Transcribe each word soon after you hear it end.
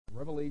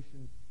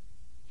Revelation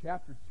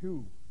chapter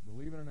 2,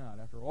 believe it or not.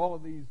 After all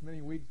of these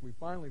many weeks, we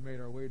finally made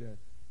our way to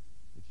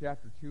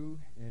chapter 2,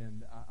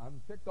 and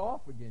I'm ticked off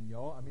again,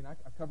 y'all. I mean, I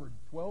covered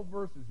 12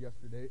 verses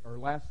yesterday, or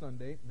last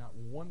Sunday. Not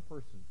one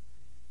person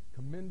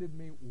commended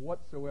me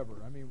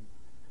whatsoever. I mean,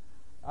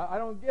 I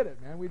don't get it,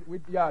 man.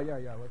 Yeah.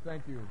 Well,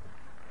 thank you.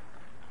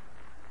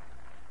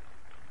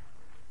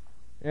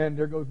 And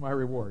there goes my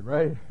reward,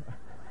 right?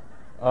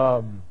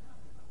 Well,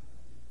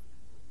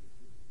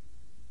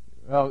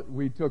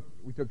 we took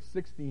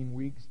 16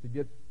 weeks to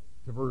get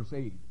to verse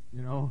 8,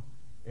 you know,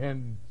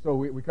 and so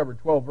we covered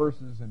 12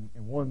 verses in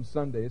one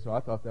Sunday. So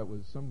I thought that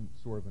was some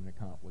sort of an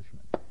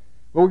accomplishment. But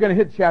we're going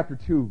to hit chapter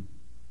 2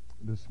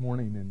 this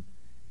morning, and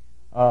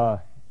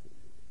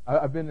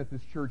I've been at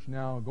this church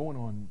now going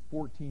on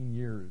 14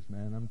 years,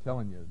 man. I'm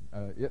telling you.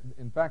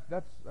 In fact,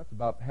 that's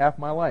about half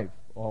my life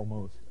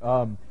almost.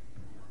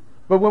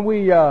 But when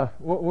we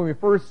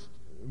first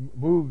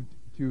moved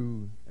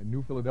to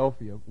New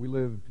Philadelphia, we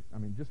lived, I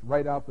mean, just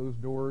right out those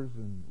doors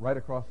and right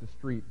across the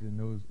street in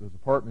those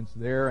apartments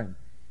there. And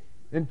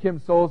then Kim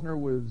Solzner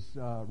was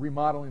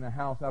remodeling a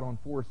house out on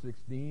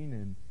 416,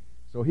 and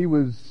so he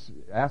was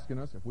asking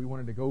us if we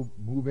wanted to go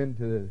move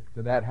into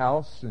that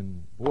house.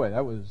 And boy,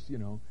 that was, you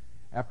know,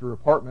 after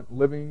apartment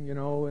living, you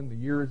know, and the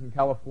years in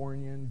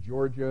California and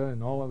Georgia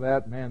and all of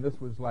that, man, this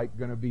was like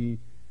going to be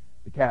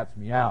the cat's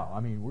meow. I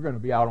mean, we're going to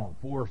be out on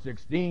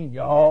 416,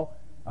 y'all.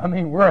 I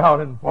mean, we're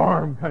out in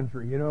farm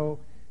country, you know,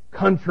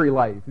 country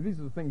life. These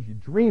are the things you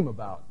dream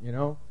about, you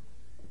know.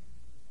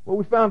 Well,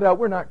 we found out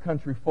we're not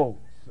country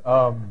folks.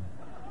 You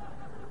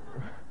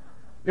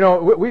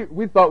know,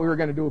 we thought we were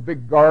going to do a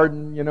big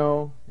garden, you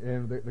know,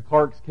 and the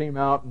Clarks came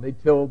out and they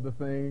tilled the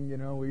thing, you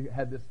know. We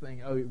had this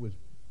thing. Oh, it was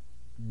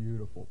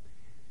beautiful.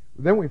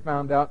 Then we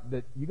found out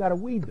that you got to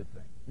weed the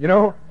thing, you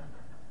know.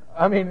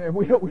 I mean,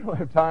 we don't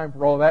have time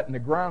for all that, and the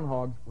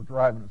groundhogs were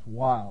driving us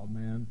wild,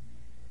 man.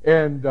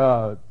 And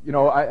you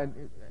know,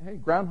 hey,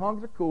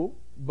 groundhogs are cool,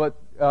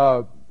 but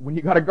when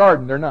you got a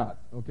garden, they're not.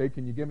 Okay,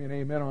 can you give me an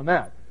amen on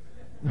that?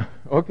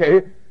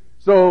 Okay,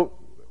 so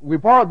we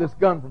borrowed this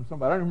gun from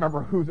somebody. I don't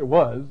remember whose it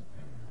was,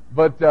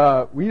 but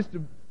we used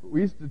to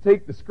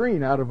take the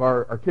screen out of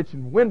our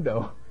kitchen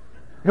window,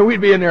 and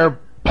we'd be in there,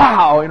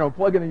 pow, you know,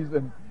 plugging these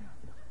in.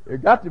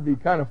 It got to be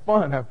kind of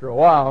fun after a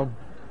while.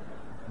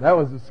 That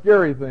was a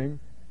scary thing.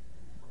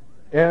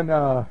 And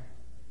so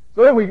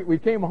then we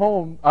came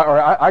home, or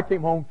I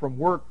came home from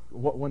work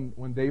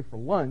one day for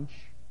lunch,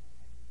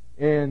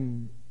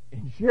 and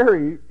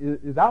Sherry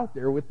is out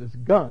there with this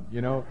gun,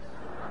 you know.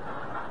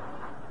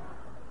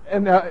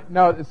 And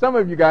now some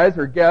of you guys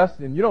are guests,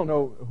 and you don't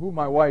know who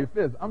my wife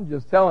is. I'm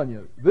just telling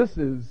you, this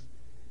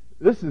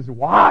is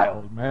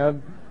wild,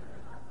 man.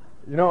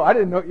 You know, I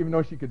didn't even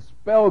know she could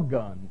spell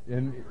gun,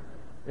 and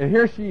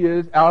here she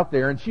is out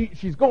there, and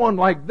she's going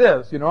like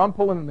this, you know. I'm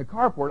pulling in the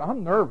carport.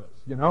 I'm nervous,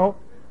 you know.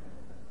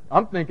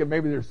 I'm thinking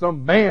maybe there's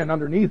some man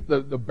underneath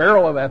the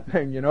barrel of that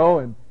thing, you know.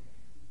 And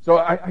so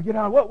I get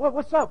out.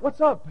 What's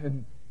up?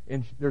 And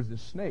there's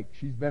this snake.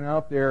 She's been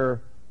out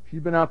there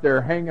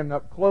hanging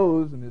up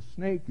clothes, and this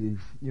snake is,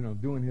 you know,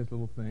 doing his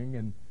little thing.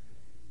 And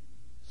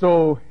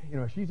so, you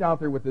know, she's out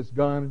there with this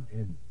gun,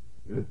 and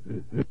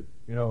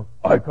you know,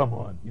 come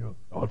on, you know,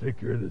 I'll take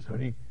care of this,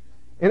 honey.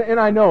 And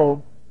I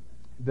know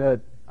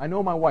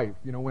my wife,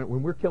 you know,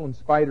 when we're killing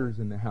spiders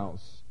in the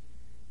house,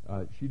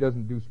 she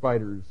doesn't do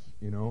spiders,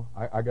 you know.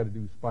 I got to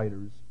do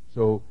spiders.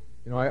 So,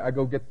 you know, I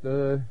go get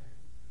the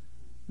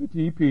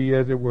TP,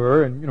 as it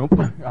were, and, you know,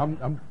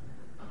 I'm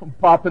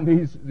popping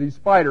these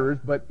spiders,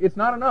 but it's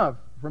not enough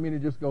for me to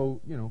just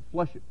go, you know,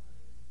 flush it.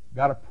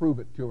 Got to prove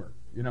it to her,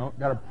 you know.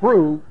 Got to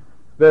prove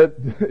that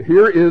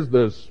here is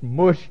the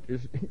smushed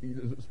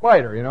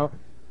spider, you know.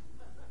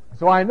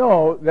 So I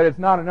know that it's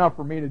not enough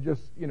for me to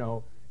just, you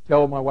know,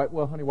 tell my wife,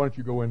 well, honey, why don't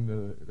you go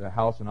in the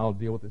house and I'll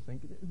deal with this thing.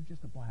 It was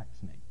just a black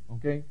snake,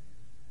 okay?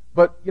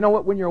 But you know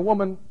what? When you're a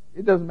woman,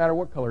 it doesn't matter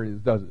what color it is,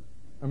 does it?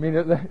 I mean,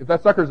 if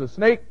that sucker's a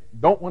snake,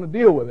 don't want to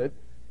deal with it.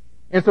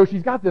 And so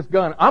she's got this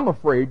gun. I'm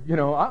afraid, you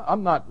know,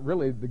 I'm not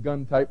really the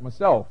gun type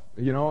myself,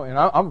 you know, and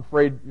I'm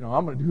afraid, you know,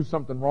 I'm going to do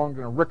something wrong,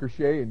 going to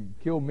ricochet and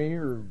kill me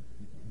or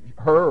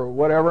her or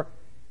whatever.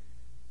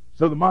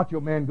 So the macho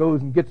man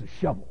goes and gets a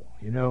shovel,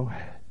 you know.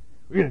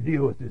 We're going to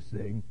deal with this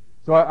thing.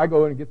 So I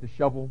go in and get the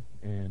shovel,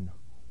 and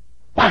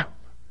wham!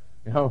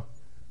 You know,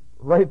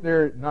 right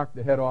there, it knocked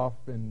the head off.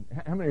 And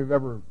how many have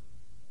ever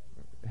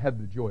had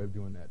the joy of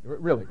doing that?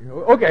 Really?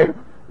 Okay.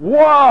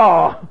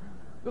 Wow!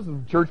 This is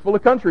a church full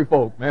of country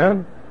folk,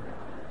 man.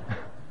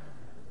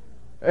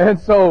 And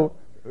so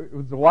it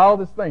was the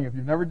wildest thing. If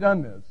you've never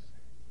done this,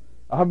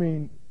 I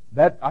mean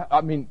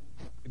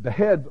the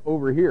head's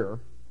over here,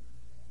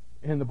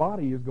 and the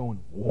body is going.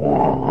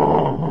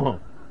 Whoa.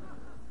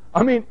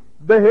 I mean,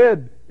 the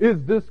head is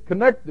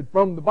disconnected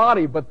from the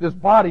body, but this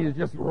body is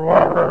just,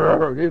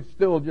 it's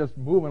still just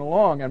moving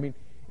along. I mean,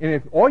 and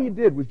if all you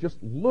did was just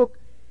look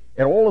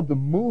at all of the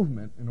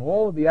movement and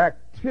all of the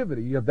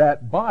activity of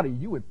that body,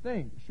 you would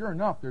think, sure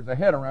enough, there's a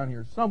head around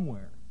here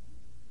somewhere.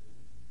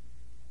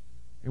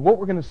 And what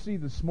we're going to see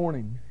this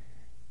morning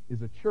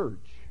is a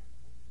church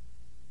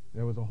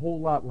There was a whole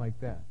lot like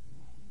that.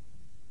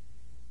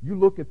 You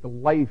look at the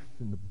life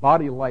and the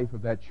body life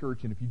of that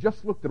church, and if you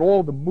just looked at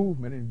all the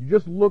movement and you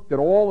just looked at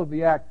all of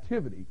the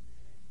activity,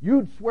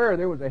 you'd swear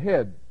there was a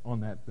head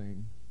on that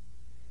thing.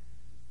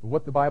 But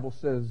what the Bible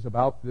says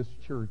about this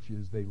church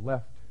is they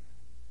left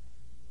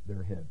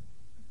their head.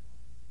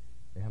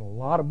 They had a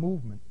lot of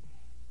movement,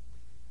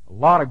 a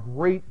lot of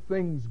great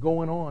things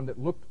going on that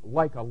looked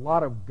like a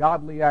lot of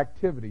godly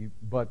activity,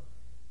 but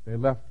they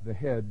left the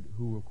head,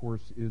 who, of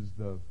course, is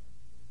the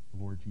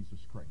Lord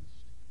Jesus Christ.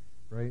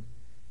 Right?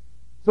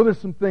 So there's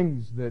some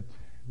things that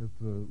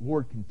the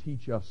Lord can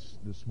teach us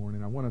this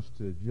morning. I want us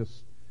to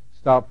just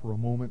stop for a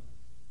moment.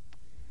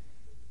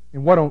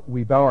 And why don't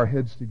we bow our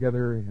heads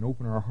together and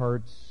open our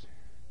hearts?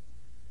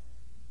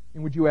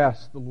 And would you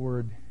ask the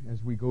Lord,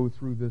 as we go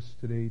through this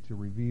today, to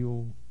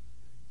reveal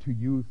to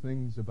you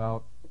things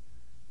about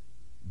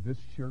this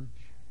church,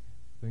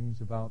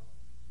 things about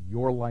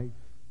your life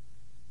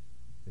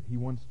that He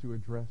wants to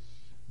address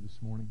this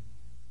morning?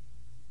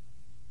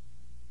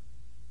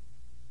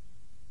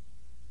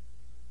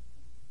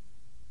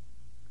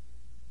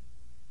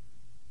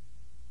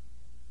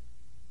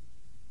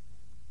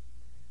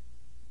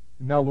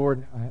 And now,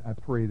 Lord, I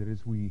pray that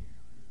as we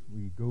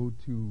go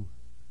to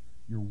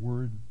your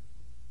Word,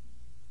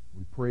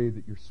 we pray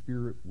that your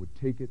Spirit would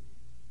take it,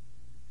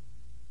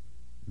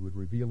 you would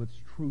reveal its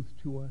truth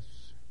to us.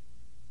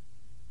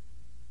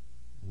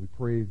 And we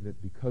pray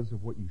that because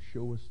of what you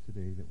show us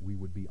today, that we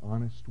would be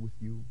honest with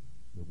you,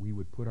 that we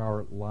would put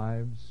our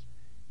lives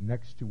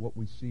next to what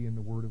we see in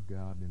the Word of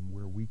God, and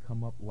where we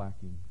come up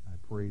lacking, I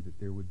pray that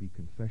there would be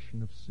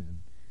confession of sin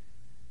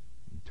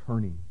and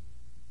turning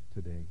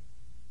today.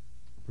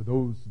 For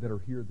those that are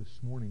here this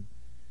morning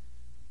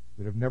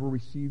that have never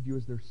received you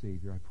as their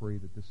Savior, I pray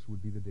that this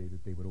would be the day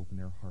that they would open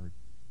their heart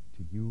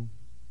to you,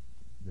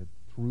 that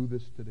through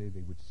this today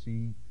they would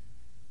see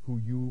who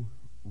you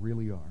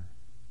really are.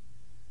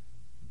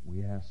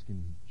 We ask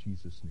in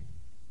Jesus'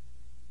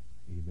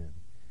 name. Amen.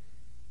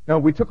 Now,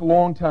 we took a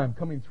long time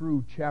coming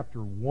through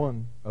chapter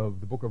 1 of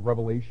the book of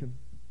Revelation.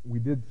 We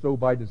did so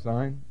by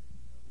design.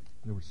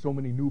 There were so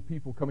many new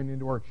people coming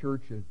into our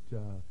church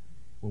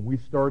when we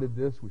started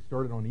this. We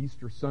started on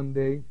Easter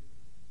Sunday.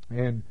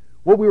 And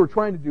what we were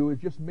trying to do is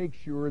just make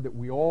sure that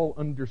we all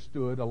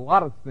understood a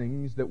lot of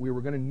things that we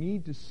were going to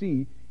need to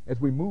see as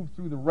we moved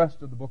through the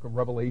rest of the book of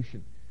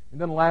Revelation.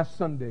 And then last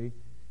Sunday,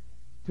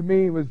 to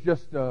me, it was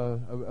just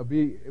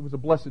it was a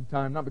blessed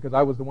time, not because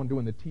I was the one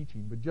doing the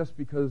teaching, but just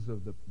because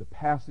of the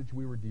passage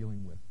we were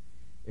dealing with.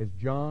 As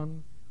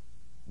John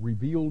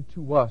revealed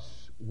to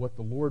us what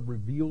the Lord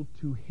revealed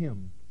to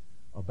him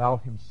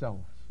about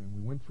himself. And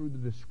we went through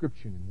the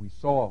description, and we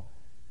saw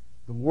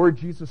the Lord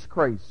Jesus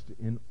Christ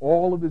in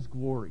all of His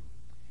glory.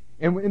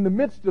 And in the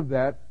midst of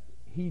that,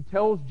 he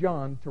tells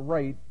John to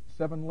write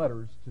 7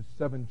 letters to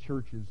 7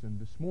 churches. And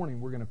this morning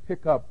we're going to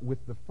pick up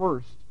with the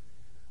first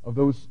of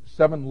those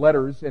 7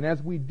 letters. And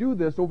as we do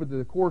this over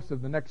the course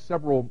of the next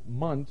several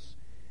months,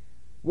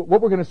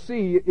 what we're going to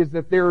see is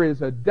that there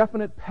is a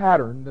definite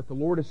pattern that the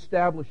Lord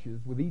establishes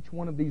with each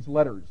one of these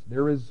letters.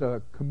 There is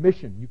a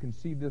commission. You can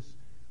see this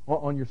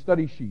on your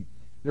study sheet.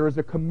 There is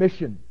a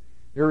commission.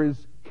 There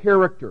is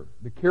character,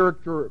 the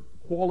character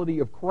quality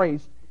of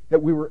Christ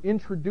that we were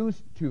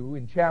introduced to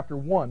in chapter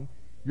 1.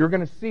 You're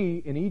going to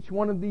see in each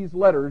one of these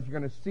letters, you're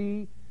going to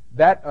see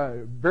that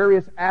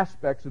various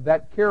aspects of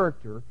that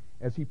character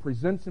as he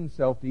presents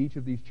himself to each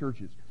of these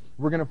churches.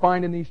 We're going to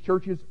find in these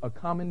churches a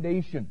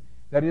commendation.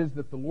 That is,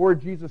 that the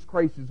Lord Jesus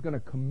Christ is going to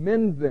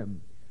commend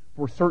them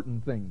for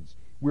certain things.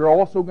 We're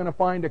also going to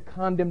find a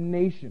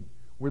condemnation,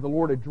 where the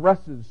Lord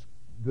addresses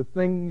the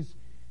things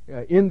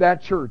in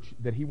that church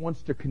that He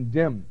wants to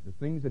condemn, the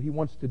things that He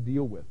wants to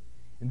deal with.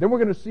 And then we're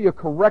going to see a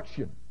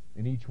correction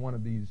in each one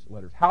of these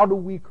letters. How do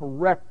we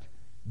correct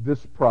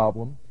this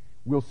problem?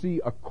 We'll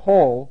see a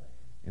call,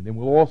 and then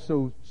we'll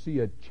also see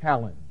a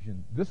challenge.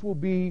 And this will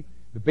be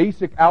the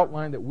basic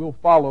outline that we'll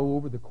follow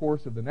over the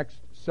course of the next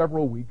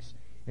several weeks.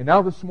 And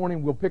now this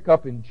morning we'll pick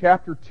up in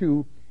chapter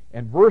 2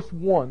 and verse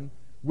 1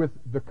 with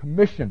the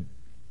commission.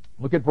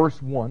 Look at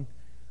verse 1.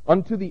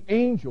 Unto the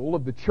angel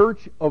of the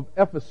church of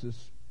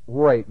Ephesus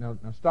write. Now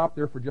stop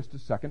there for just a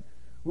second.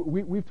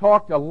 We've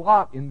talked a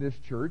lot in this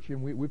church,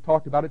 and we've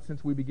talked about it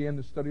since we began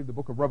the study of the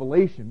book of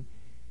Revelation,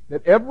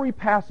 that every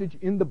passage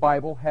in the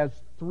Bible has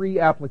 3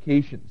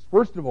 applications.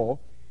 First of all,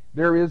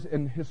 there is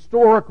an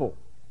historical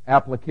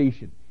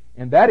application.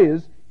 And that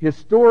is,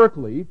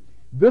 historically,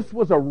 this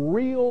was a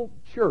real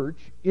church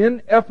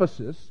in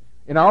Ephesus,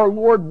 and our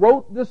Lord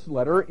wrote this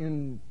letter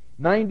in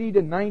 90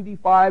 to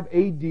 95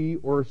 AD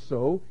or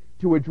so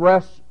to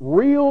address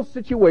real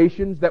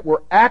situations that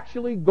were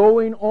actually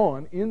going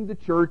on in the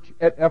church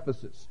at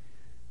Ephesus.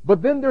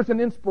 But then there's an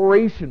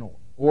inspirational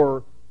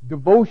or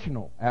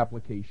devotional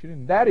application,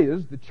 and that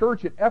is, the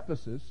church at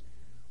Ephesus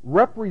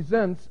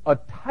represents a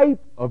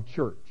type of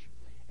church.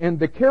 And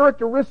the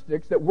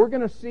characteristics that we're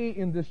going to see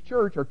in this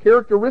church are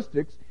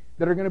characteristics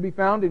that are going to be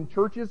found in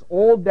churches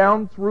all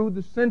down through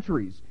the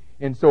centuries.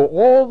 And so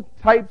all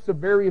types of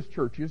various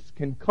churches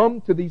can come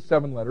to these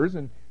 7 letters,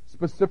 and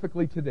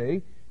specifically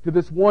today, to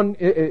this one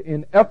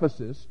in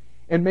Ephesus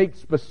and make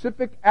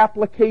specific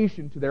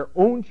application to their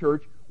own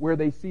church where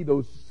they see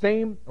those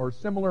same or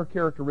similar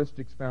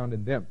characteristics found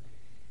in them.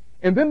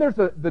 And then there's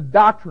the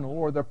doctrinal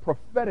or the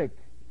prophetic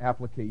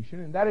application,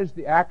 and that is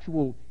the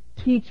actual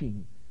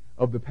teaching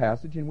of the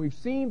passage. And we've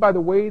seen by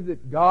the way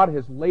that God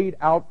has laid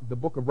out the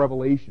book of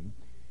Revelation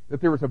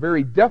that there is a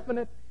very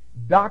definite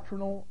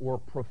doctrinal or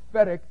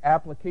prophetic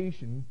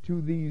application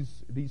to these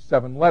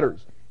 7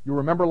 letters. You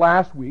remember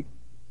last week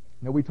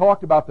that we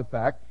talked about the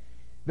fact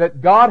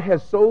that God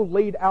has so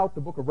laid out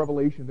the book of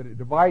Revelation that it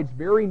divides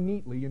very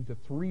neatly into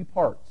 3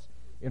 parts.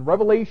 In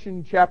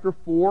Revelation chapter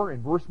 4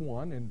 and verse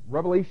 1 and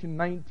Revelation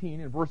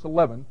 19 and verse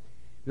 11,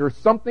 there is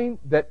something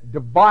that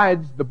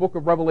divides the book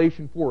of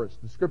Revelation for us.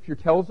 The Scripture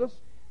tells us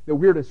that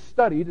we are to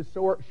study to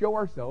show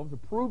ourselves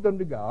approved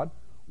unto God,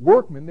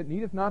 workmen that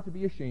needeth not to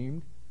be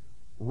ashamed,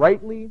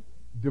 rightly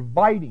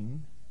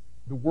dividing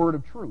the word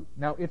of truth.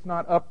 Now, it's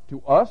not up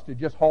to us to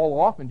just haul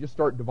off and just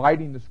start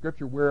dividing the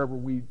Scripture wherever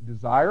we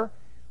desire.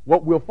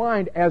 What we'll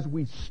find as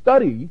we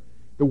study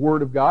the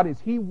Word of God is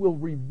He will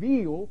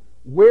reveal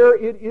where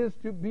it is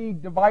to be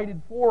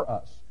divided for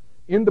us.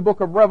 In the book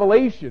of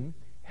Revelation,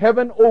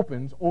 heaven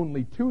opens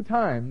only 2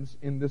 times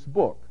in this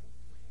book.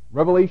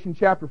 Revelation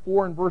chapter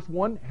 4 and verse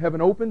 1,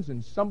 heaven opens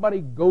and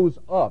somebody goes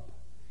up.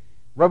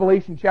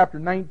 Revelation chapter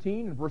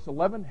 19 and verse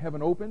 11,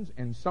 heaven opens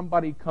and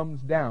somebody comes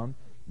down.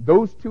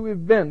 Those 2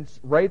 events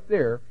right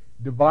there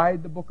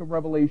divide the book of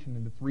Revelation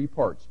into 3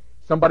 parts.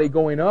 Somebody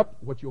going up,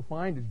 what you'll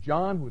find is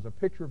John, who is a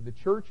picture of the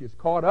church, is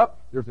caught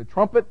up. There's a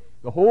trumpet.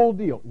 The whole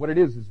deal. What it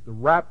is the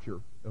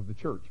rapture of the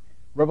church.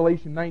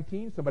 Revelation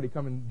 19, somebody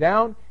coming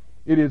down.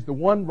 It is the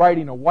one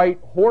riding a white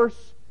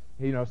horse.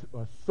 A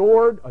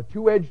sword, a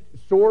 2-edged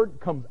sword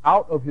comes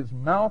out of his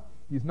mouth.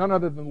 He's none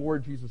other than the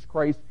Lord Jesus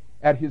Christ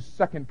at His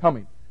second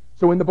coming.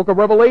 So in the book of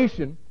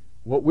Revelation,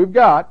 what we've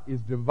got is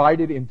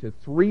divided into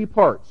 3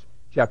 parts.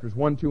 Chapters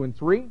 1, 2, and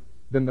 3.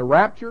 Then the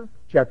rapture,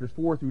 chapters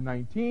 4 through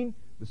 19.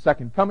 The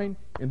second coming,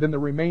 and then the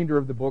remainder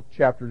of the book,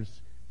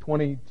 chapters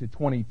 20 to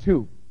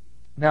 22.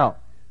 Now,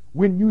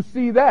 when you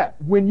see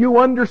that, when you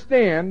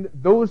understand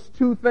those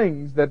 2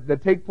 things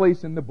that take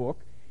place in the book,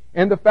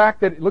 and the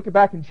fact that, look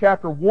back in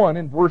chapter 1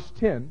 and verse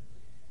 10,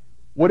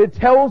 what it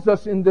tells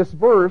us in this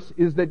verse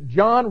is that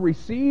John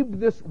received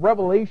this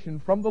revelation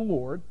from the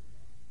Lord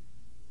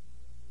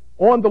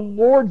on the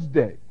Lord's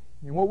day.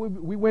 And what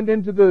we went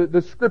into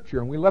the Scripture,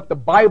 and we let the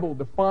Bible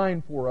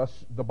define for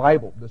us the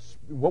Bible.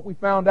 What we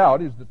found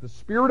out is that the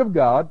Spirit of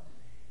God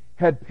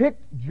had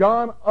picked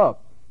John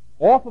up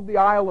off of the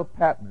Isle of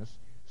Patmos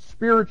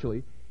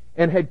spiritually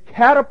and had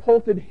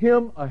catapulted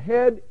him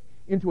ahead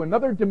into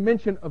another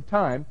dimension of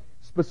time,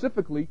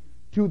 specifically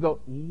to the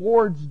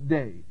Lord's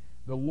Day.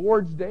 The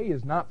Lord's Day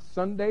is not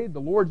Sunday. The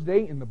Lord's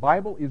Day in the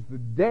Bible is the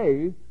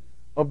day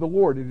of the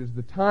Lord. It is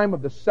the time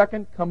of the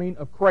second coming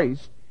of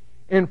Christ.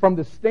 And from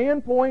the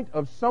standpoint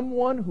of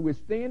someone who is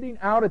standing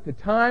out at the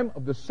time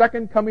of the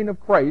second coming of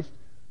Christ,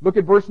 look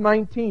at verse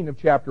 19 of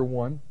chapter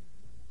 1.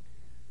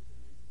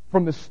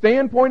 From the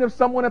standpoint of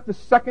someone at the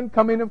second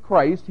coming of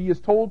Christ, he is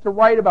told to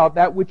write about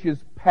that which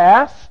is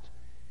past,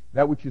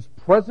 that which is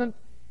present,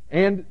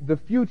 and the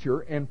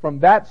future. And from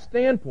that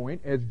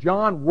standpoint, as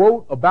John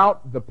wrote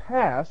about the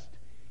past,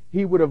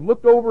 he would have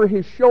looked over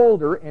his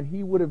shoulder and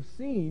he would have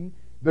seen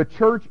the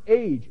church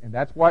age. And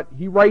that's what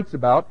he writes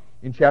about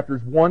in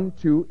chapters 1,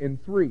 2,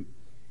 and 3.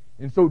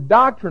 And so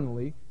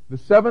doctrinally, the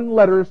 7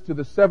 letters to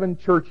the 7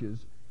 churches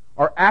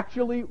are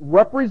actually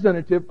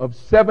representative of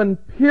 7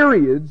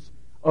 periods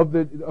of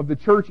the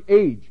church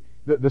age.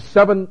 The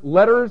 7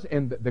 letters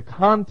and the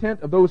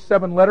content of those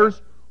 7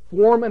 letters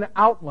form an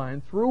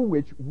outline through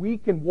which we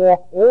can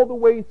walk all the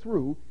way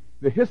through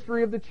the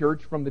history of the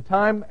church from the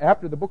time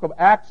after the book of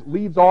Acts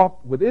leaves off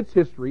with its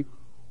history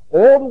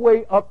all the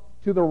way up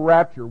to the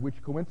rapture, which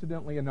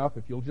coincidentally enough,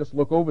 if you'll just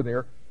look over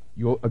there,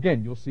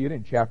 you'll see it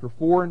in chapter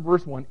 4 and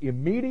verse 1.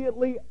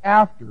 Immediately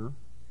after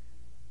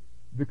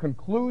the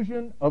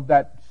conclusion of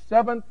that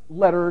 7th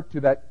letter to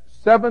that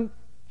 7th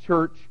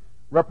church,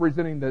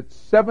 representing the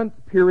 7th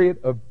period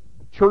of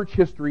church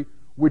history,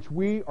 which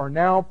we are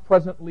now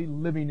presently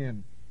living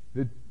in.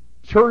 The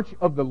church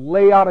of the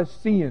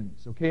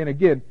Laodiceans. Okay, and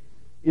again,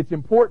 it's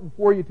important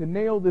for you to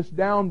nail this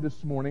down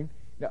this morning,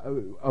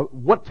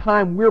 what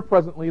time we're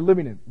presently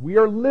living in. We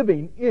are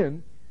living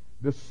in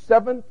the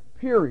 7th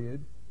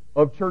period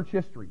of church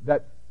history,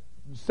 that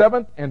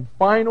 7th and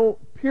final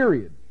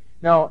period.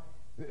 Now,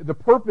 the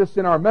purpose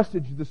in our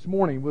message this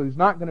morning is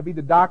not going to be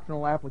the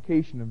doctrinal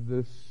application of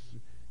this,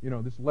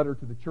 this letter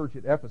to the church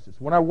at Ephesus.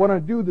 What I want to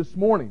do this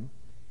morning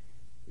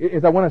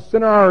is I want to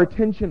center our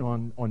attention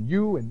on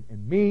you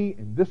and me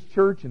and this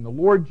church and the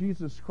Lord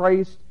Jesus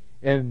Christ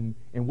and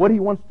what He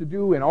wants to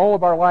do in all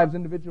of our lives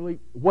individually,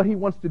 what He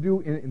wants to do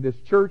in this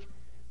church.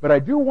 But I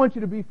do want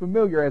you to be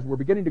familiar as we're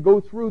beginning to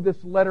go through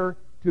this letter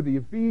to the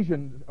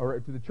Ephesians, or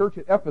to the church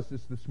at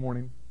Ephesus this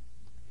morning.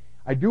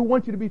 I do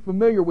want you to be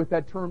familiar with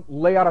that term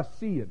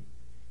Laodicean,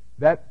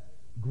 that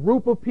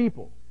group of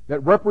people that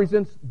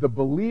represents the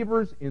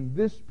believers in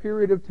this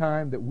period of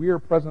time that we are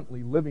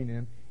presently living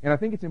in. And I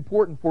think it's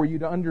important for you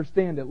to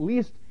understand at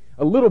least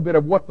a little bit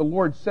of what the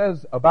Lord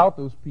says about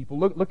those people.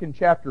 Look in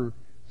chapter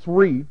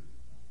 3.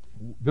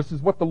 This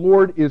is what the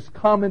Lord is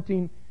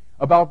commenting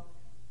about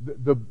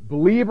the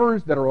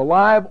believers that are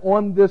alive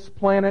on this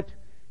planet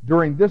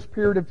during this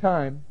period of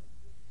time.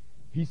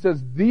 He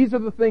says, these are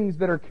the things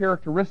that are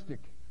characteristic.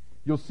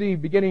 You'll see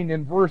beginning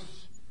in verse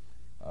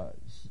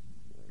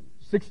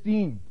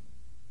 16.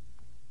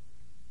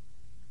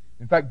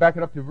 In fact, back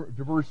it up to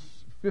verse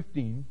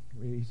 15.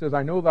 He says,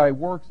 I know thy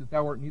works, that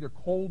thou art neither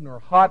cold nor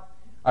hot.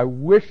 I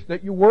wish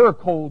that you were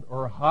cold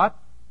or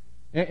hot.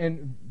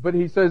 But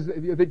he says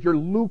that you're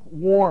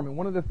lukewarm. And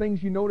one of the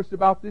things you notice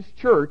about this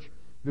church,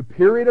 the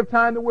period of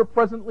time that we're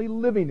presently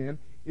living in,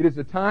 it is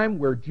a time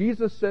where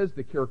Jesus says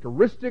the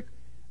characteristic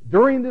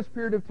during this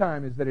period of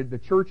time is that the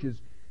church is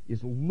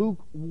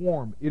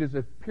lukewarm. It is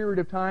a period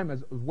of time,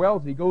 as well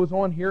as he goes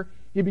on here,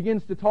 he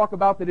begins to talk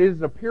about that it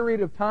is a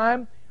period of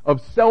time of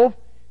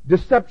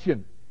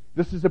self-deception.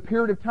 This is a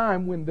period of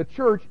time when the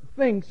church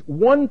thinks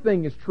one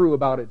thing is true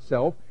about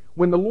itself,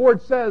 when the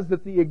Lord says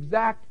that the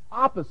exact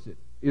opposite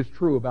is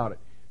true about it.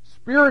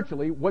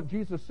 Spiritually, what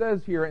Jesus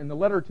says here in the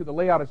letter to the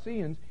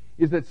Laodiceans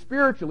is that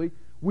spiritually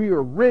we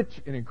are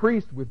rich and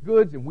increased with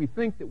goods, and we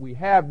think that we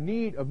have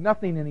need of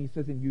nothing. And he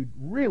says, and you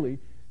really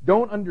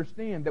don't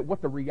understand that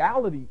what the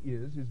reality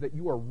is that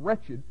you are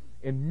wretched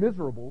and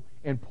miserable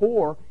and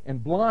poor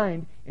and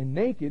blind and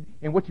naked,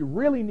 and what you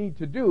really need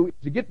to do is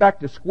to get back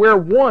to square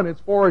one as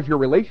far as your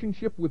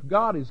relationship with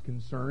God is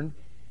concerned.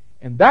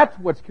 And that's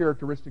what's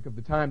characteristic of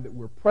the time that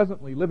we're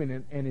presently living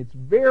in. And it's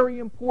very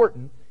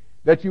important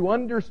that you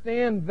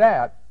understand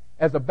that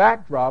as a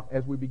backdrop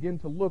as we begin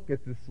to look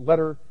at this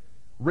letter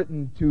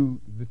written to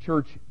the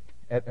church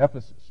at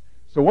Ephesus.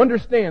 So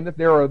understand that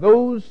there are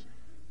those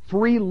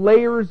three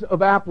layers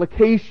of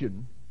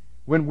application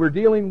when we're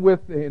dealing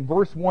with, in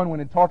verse 1, when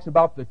it talks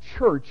about the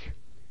church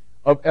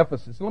of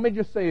Ephesus. And let me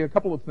just say a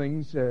couple of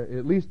things,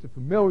 at least to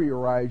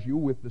familiarize you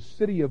with the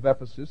city of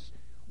Ephesus,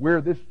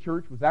 where this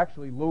church was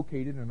actually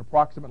located in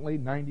approximately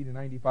 90 to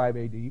 95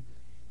 AD.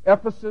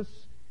 Ephesus,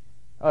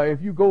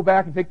 if you go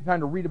back and take the time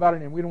to read about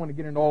it, and we don't want to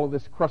get into all of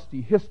this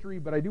crusty history,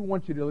 but I do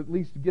want you to at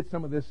least get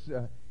some of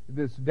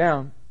this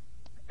down.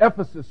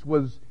 Ephesus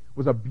was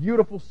a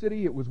beautiful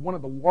city. It was one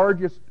of the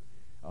largest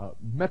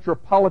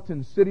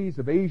metropolitan cities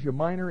of Asia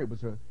Minor. It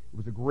was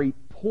a great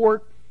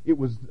port. It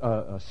was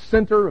a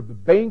center of the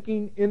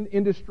banking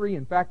industry.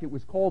 In fact, it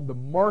was called the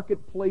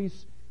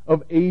marketplace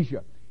of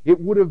Asia. It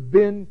would have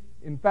been,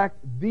 in fact,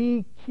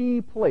 the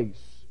key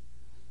place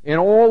in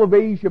all of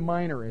Asia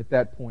Minor at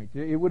that point.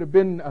 It would have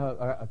been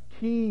a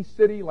key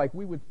city like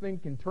we would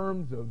think in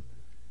terms of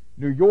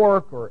New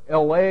York or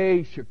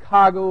L.A.,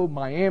 Chicago,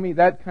 Miami,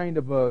 that kind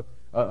of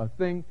a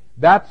thing.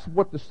 That's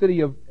what the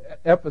city of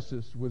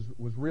Ephesus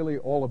was really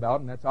all about,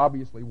 and that's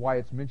obviously why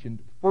it's mentioned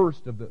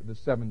first of the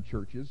seven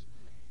churches.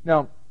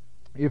 Now,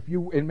 if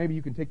you, and maybe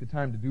you can take the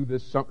time to do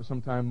this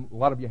sometime, a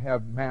lot of you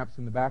have maps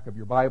in the back of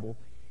your Bible,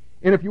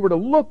 and if you were to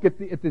look at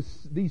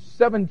these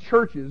seven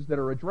churches that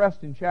are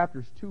addressed in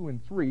chapters 2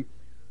 and 3,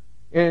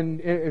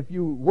 and if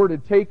you were to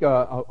take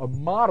a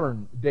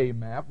modern day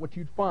map, what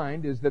you'd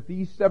find is that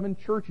these seven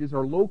churches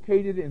are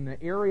located in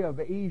the area of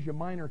Asia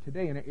Minor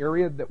today, in an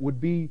area that would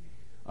be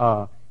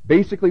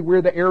basically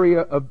where the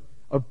area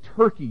of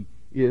Turkey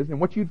is.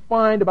 And what you'd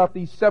find about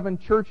these seven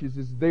churches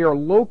is they are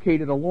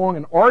located along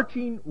an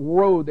arching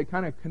road that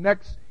kind of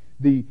connects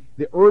the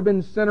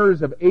urban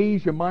centers of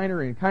Asia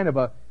Minor in kind of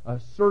a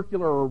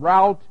circular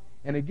route.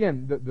 And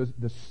again,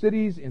 the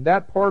cities in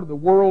that part of the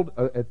world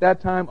at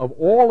that time, of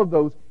all of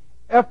those,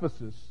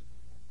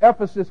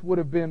 Ephesus would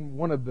have been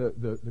one of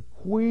the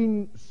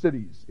queen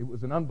cities. It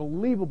was an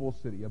unbelievable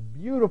city, a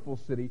beautiful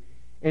city,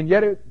 and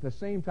yet at the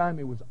same time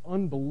it was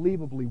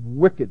unbelievably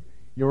wicked.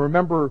 You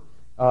remember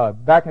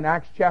back in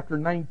Acts chapter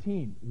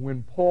 19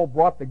 when Paul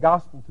brought the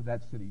gospel to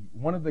that city,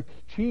 one of the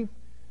chief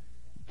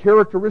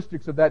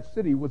characteristics of that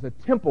city was a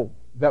temple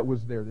that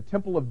was there, the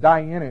temple of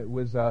Diana. It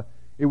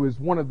was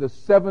one of the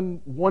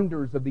seven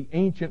wonders of the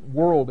ancient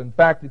world. In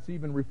fact, it's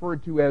even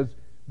referred to as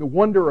the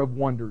wonder of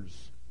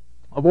wonders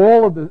of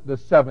all of the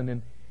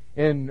seven.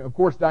 And of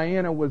course,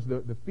 Diana was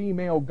the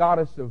female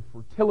goddess of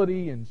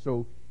fertility, and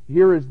so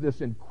here is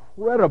this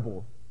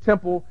incredible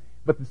temple,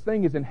 but this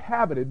thing is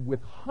inhabited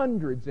with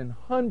hundreds and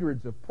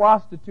hundreds of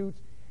prostitutes,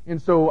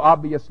 and so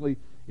obviously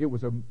it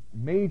was a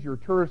major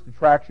tourist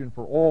attraction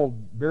for all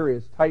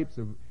various types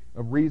of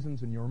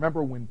reasons. And you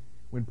remember when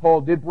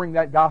Paul did bring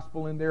that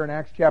gospel in there in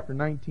Acts chapter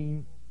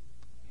 19,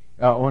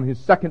 on his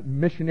second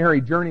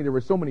missionary journey, there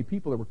were so many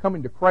people that were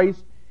coming to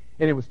Christ,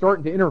 and it was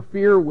starting to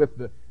interfere with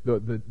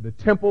the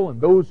temple and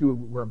those who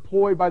were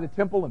employed by the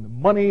temple and the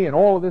money and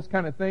all of this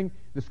kind of thing.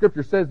 The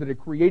Scripture says that it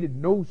created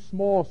no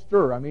small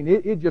stir. I mean,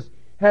 it just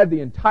had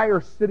the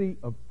entire city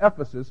of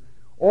Ephesus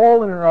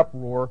all in an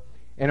uproar.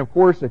 And of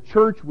course, a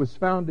church was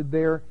founded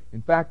there.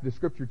 In fact, the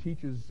Scripture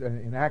teaches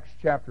in Acts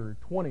chapter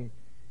 20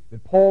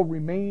 that Paul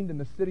remained in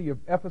the city of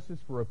Ephesus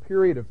for a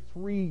period of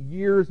 3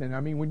 years. And I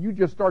mean, when you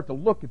just start to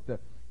look at the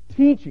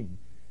teaching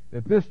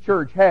that this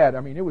church had,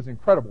 I mean, it was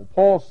incredible.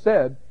 Paul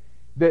said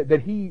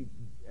that he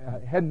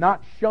had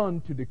not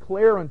shunned to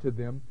declare unto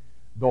them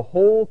the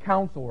whole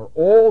counsel, or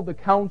all the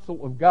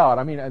counsel of God.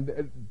 I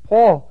mean,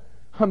 Paul,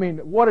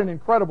 what an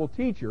incredible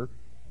teacher.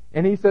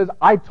 And he says,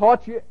 I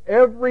taught you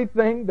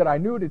everything that I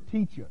knew to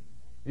teach you.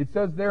 It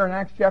says there in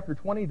Acts chapter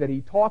 20 that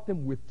he taught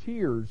them with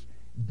tears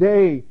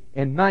day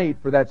and night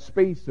for that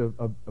space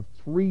of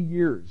 3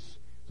 years.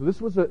 So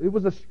it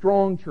was a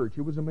strong church.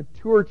 It was a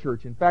mature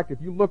church. In fact, if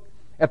you look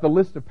at the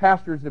list of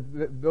pastors of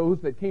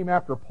those that came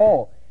after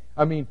Paul,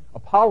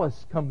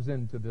 Apollos comes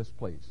into this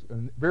place, a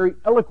very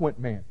eloquent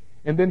man.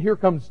 And then here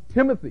comes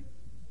Timothy.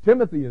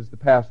 Timothy is the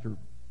pastor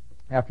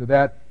after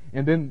that.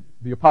 And then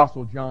the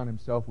Apostle John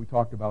himself. We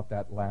talked about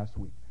that last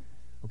week.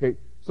 Okay,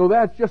 so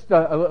that's just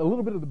a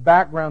little bit of the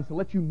background to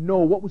let you know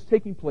what was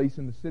taking place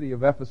in the city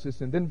of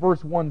Ephesus. And then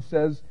verse 1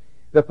 says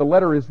that the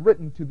letter is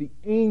written to the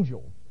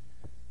angel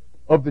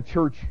of the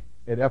church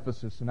at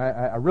Ephesus. And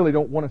I really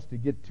don't want us to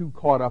get too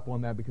caught up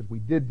on that, because we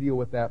did deal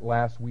with that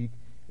last week.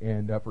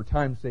 And for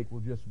time's sake,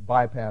 we'll just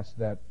bypass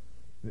that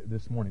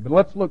this morning. But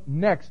let's look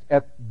next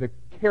at the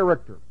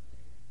character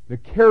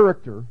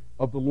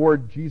of the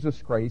Lord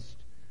Jesus Christ,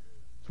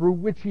 through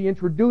which he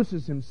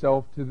introduces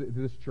himself to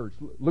this church.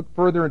 Look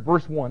further at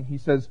verse 1. He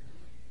says,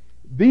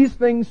 These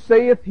things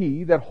saith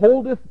he that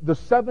holdeth the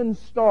 7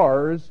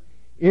 stars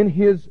in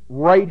his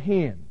right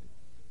hand.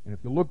 And if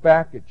you look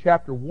back at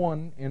chapter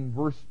 1 and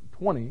verse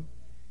 20,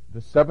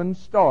 the 7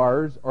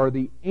 stars are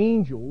the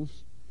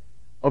angels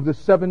of the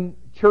 7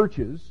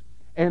 churches,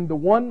 and the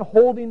one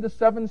holding the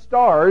 7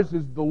 stars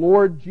is the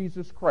Lord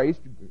Jesus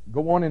Christ.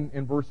 Go on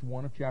in verse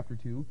 1 of chapter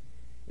 2.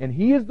 And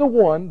he is the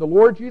one, the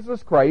Lord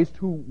Jesus Christ,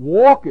 who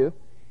walketh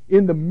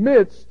in the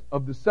midst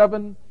of the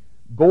 7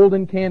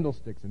 golden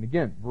candlesticks. And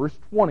again, verse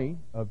 20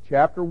 of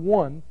chapter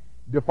 1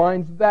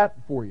 defines that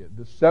for you.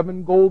 The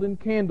 7 golden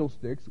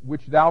candlesticks,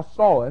 which thou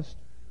sawest,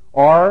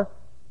 are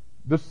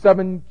the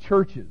 7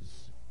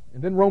 churches.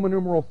 And then Roman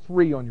numeral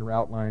 3 on your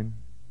outline,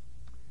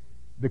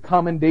 the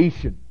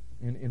commendation.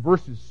 In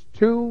verses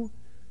 2,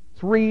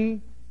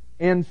 3,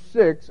 and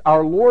 6,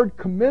 our Lord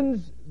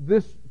commends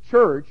this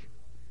church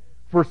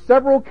for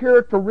several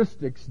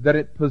characteristics that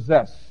it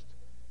possessed.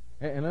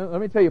 And let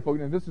me tell you,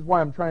 folks, and this is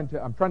why I'm trying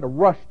to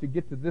rush to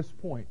get to this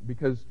point,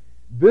 because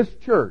this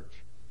church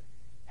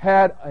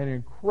had an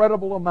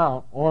incredible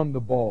amount on the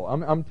ball.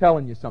 I'm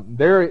telling you something.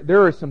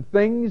 There are some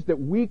things that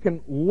we can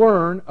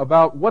learn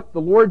about what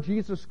the Lord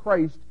Jesus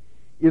Christ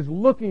is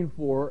looking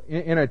for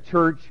in a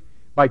church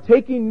by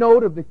taking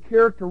note of the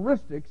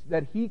characteristics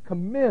that he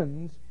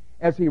commends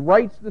as he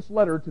writes this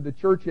letter to the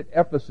church at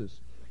Ephesus.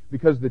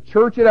 Because the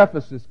church at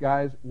Ephesus,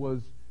 guys,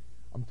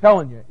 I'm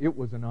telling you, it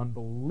was an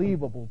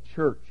unbelievable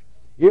church.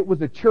 It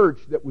was a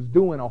church that was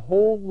doing a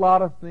whole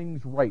lot of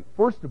things right.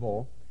 First of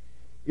all,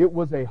 it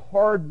was a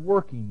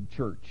hard-working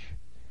church.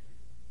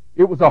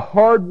 It was a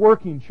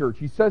hard-working church.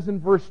 He says in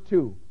verse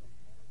 2,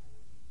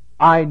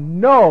 I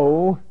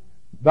know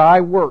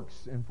thy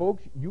works. And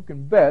folks, you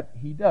can bet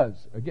he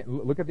does. Again,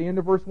 look at the end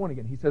of verse 1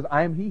 again. He says,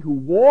 I am he who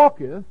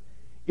walketh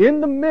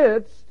in the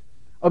midst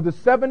of the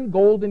 7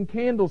 golden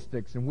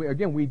candlesticks. And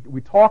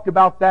we talked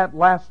about that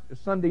last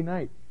Sunday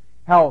night.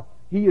 How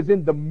he is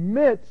in the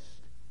midst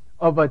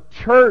of a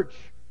church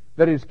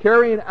that is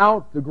carrying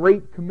out the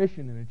Great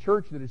Commission, and a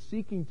church that is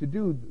seeking to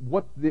do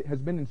what has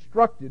been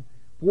instructed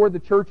for the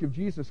church of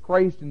Jesus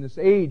Christ in this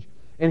age.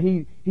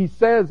 And he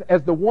says,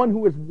 as the one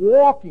who is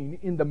walking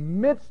in the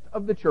midst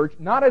of the church,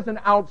 not as an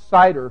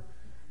outsider,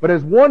 but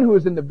as one who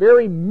is in the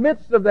very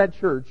midst of that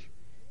church,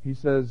 he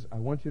says, I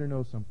want you to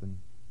know something.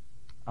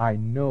 I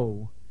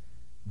know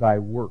thy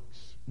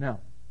works. Now,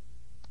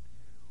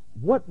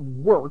 what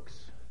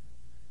works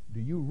do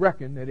you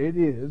reckon that it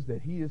is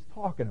that he is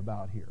talking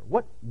about here?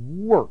 What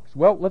works?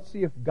 Well, let's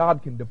see if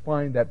God can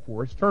define that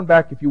for us. Turn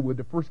back, if you would,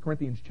 to 1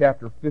 Corinthians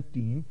chapter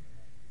 15.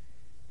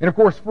 And of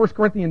course, 1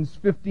 Corinthians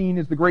 15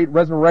 is the great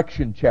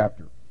resurrection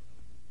chapter.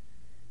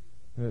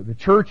 The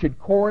church at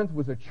Corinth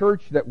was a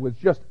church that was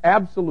just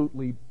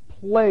absolutely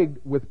plagued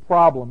with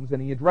problems,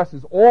 and he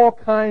addresses all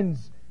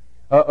kinds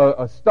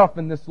of stuff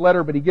in this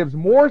letter, but he gives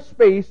more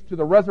space to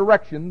the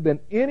resurrection than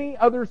any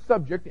other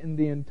subject in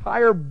the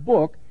entire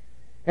book.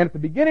 And at the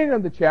beginning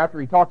of the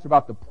chapter, he talks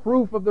about the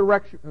proof of the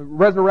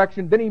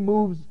resurrection. Then he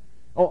moves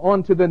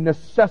on to the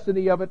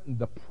necessity of it and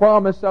the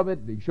promise of it.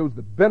 He shows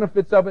the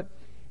benefits of it.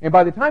 And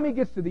by the time he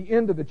gets to the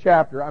end of the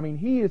chapter,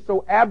 he is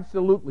so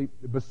absolutely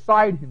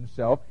beside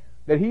himself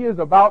that he is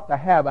about to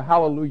have a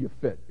hallelujah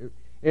fit.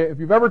 If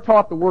you've ever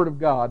taught the Word of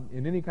God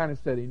in any kind of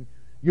setting,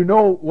 you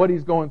know what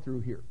he's going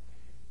through here.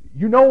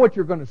 You know what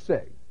you're going to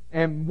say.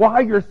 And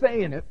while you're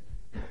saying it,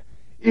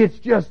 it's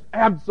just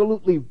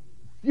absolutely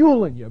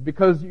fueling you,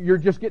 because you're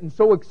just getting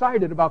so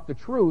excited about the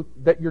truth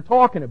that you're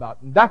talking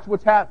about. And that's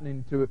what's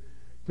happening to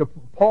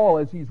Paul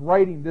as he's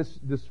writing this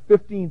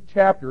 15th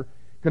chapter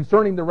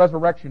concerning the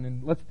resurrection.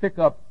 And let's pick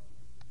up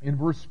in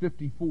verse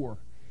 54.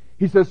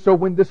 He says, so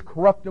when this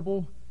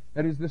corruptible,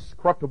 that is this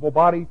corruptible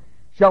body,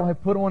 shall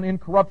have put on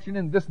incorruption,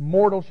 and this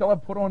mortal shall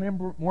have put on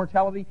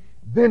immortality,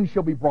 then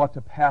shall be brought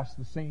to pass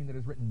the saying that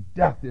is written,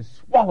 death is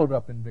swallowed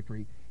up in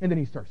victory. And then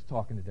he starts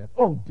talking to death.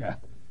 Oh, death.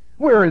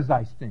 where is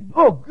thy sting?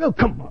 Oh,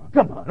 come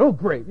on. Oh,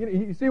 grave.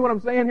 You see what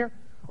I'm saying here?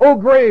 Oh,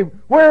 grave,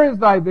 where is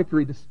thy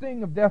victory? The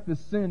sting of death is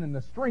sin, and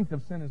the strength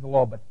of sin is the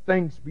law. But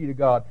thanks be to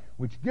God,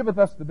 which giveth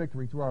us the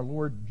victory through our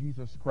Lord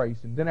Jesus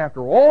Christ. And then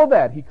after all of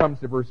that, he comes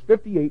to verse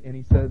 58, and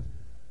he says,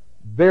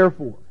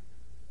 therefore.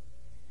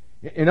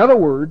 In other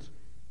words,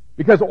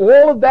 because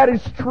all of that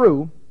is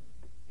true,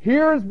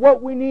 here's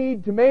what we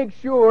need to make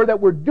sure that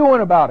we're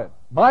doing about it.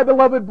 My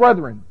beloved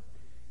brethren,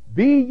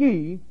 be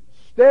ye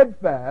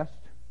steadfast,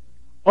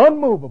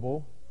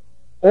 unmovable,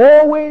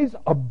 always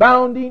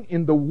abounding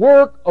in the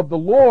work of the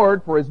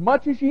Lord, for as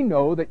much as ye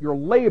know that your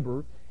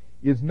labor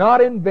is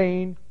not in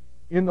vain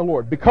in the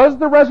Lord. Because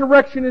the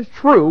resurrection is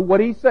true, what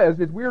he says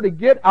is we are to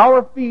get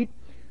our feet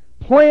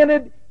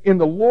planted in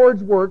the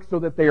Lord's work so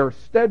that they are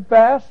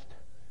steadfast,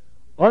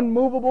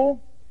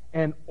 unmovable,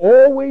 and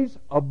always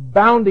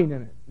abounding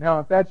in it.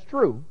 Now, if that's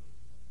true,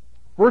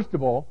 first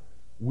of all,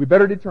 we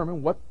better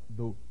determine what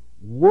the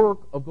work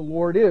of the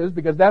Lord is,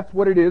 because that's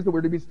what it is that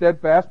we're to be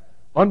steadfast,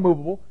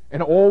 unmovable,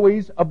 and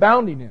always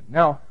abounding in.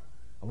 Now,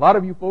 a lot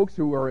of you folks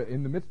who are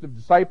in the midst of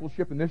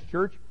discipleship in this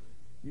church,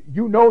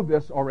 you know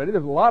this already.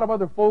 There's a lot of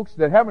other folks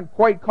that haven't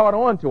quite caught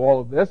on to all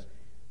of this.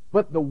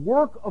 But the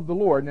work of the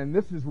Lord, and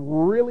this is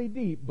really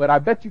deep, but I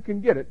bet you can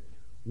get it.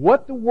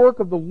 What the work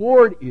of the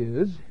Lord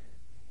is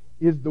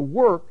the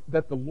work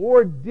that the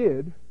Lord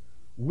did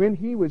when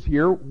He was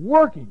here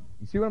working.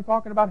 You see what I'm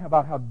talking about?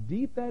 About how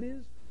deep that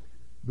is?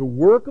 The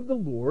work of the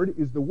Lord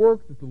is the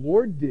work that the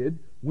Lord did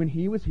when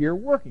He was here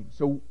working.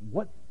 So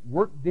what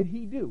work did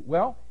He do?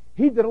 Well,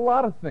 He did a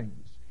lot of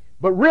things.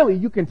 But really,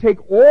 you can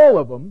take all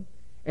of them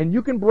and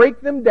you can break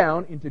them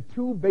down into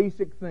two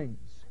basic things.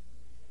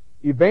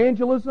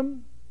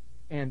 Evangelism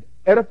and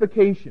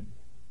edification.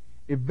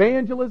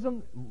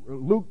 Evangelism,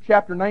 Luke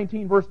chapter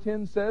 19 verse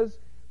 10 says,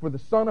 for the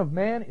Son of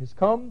Man is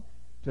come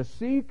to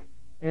seek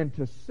and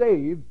to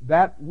save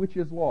that which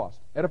is lost.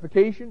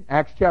 Edification,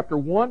 Acts chapter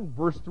 1,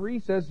 verse 3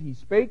 says He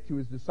spake to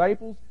His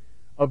disciples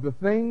of the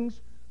things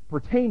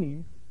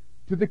pertaining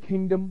to the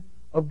kingdom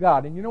of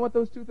God. And you know what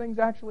those two things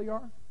actually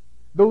are?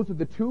 Those are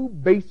the two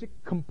basic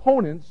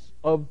components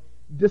of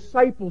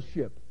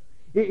discipleship.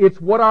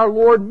 It's what our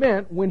Lord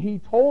meant when He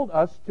told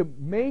us to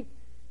make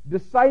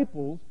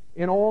disciples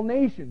in all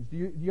nations.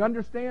 Do you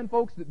understand,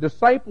 folks, that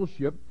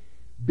discipleship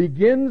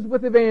begins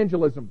with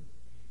evangelism?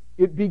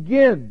 It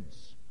begins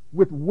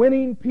with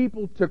winning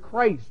people to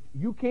Christ.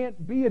 You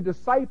can't be a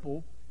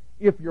disciple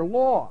if you're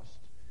lost.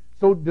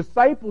 So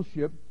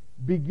discipleship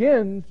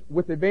begins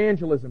with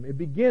evangelism. It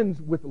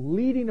begins with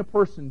leading a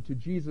person to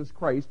Jesus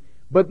Christ,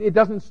 but it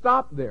doesn't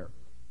stop there.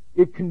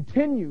 It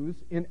continues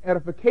in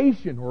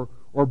edification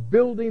or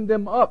building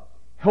them up,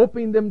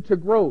 helping them to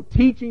grow,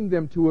 teaching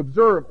them to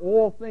observe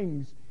all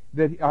things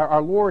that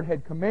our Lord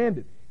had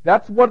commanded.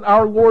 That's what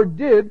our Lord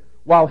did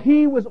while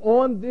He was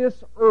on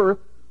this earth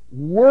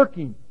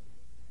working.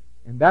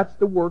 And that's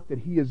the work that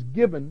He has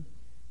given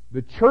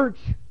the church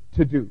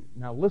to do.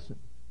 Now listen,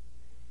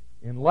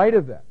 in light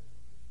of that,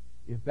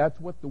 if that's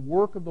what the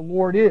work of the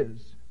Lord is,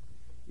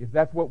 if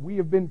that's what we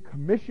have been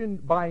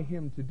commissioned by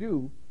Him to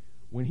do,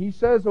 when He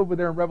says over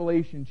there in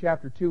Revelation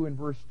chapter 2 and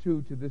verse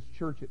 2 to this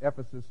church at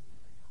Ephesus,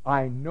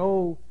 I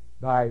know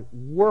thy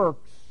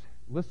works,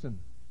 listen,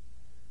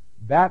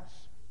 that's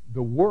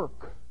the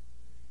work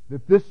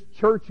that this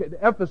church at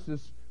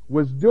Ephesus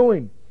was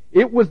doing.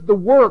 It was the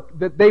work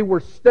that they were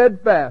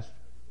steadfast,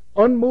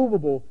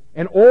 unmovable,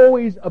 and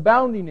always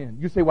abounding in.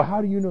 You say, well,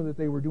 how do you know that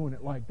they were doing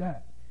it like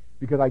that?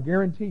 Because I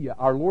guarantee you,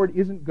 our Lord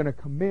isn't going to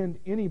commend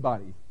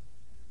anybody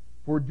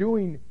for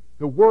doing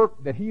the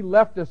work that He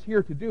left us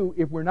here to do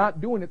if we're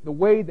not doing it the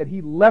way that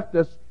He left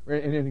us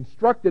and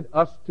instructed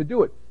us to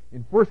do it.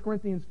 In 1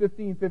 Corinthians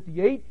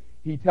 15:58,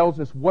 He tells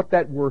us what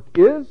that work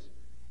is,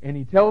 and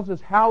He tells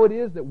us how it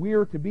is that we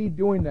are to be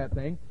doing that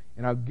thing.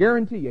 And I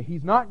guarantee you,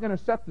 He's not going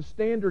to set the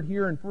standard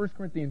here in 1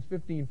 Corinthians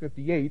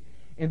 15:58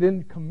 and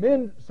then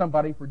commend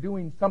somebody for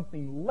doing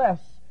something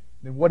less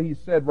than what He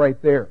said right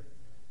there.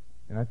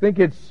 And I think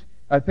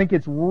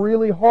it's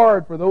really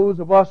hard for those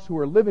of us who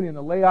are living in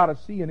the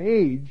Laodicean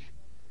age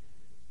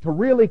to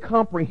really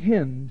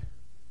comprehend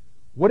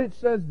what it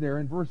says there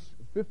in verse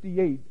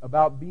 58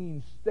 about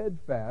being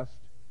steadfast,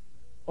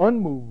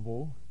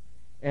 unmovable,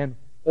 and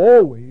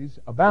always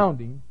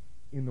abounding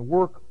in the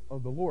work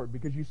of the Lord.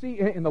 Because you see,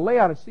 in the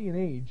Laodicean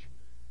age,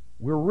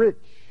 we're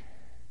rich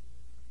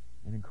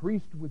and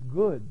increased with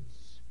goods,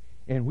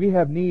 and we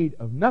have need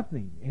of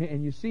nothing.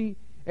 And you see,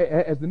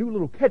 as the new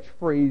little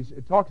catchphrase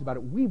it talks about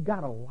it, we've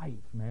got a life,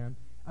 man.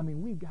 I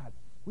mean, we've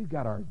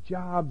got our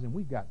jobs, and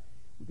we've got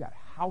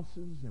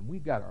houses, and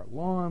we've got our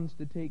lawns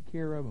to take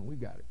care of, and we've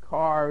got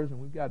cars, and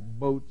we've got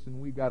boats, and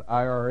we've got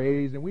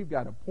IRAs, and we've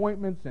got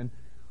appointments, and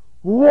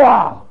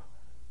wow!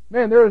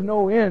 Man, there is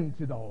no end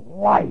to the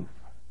life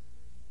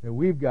that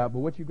we've got. But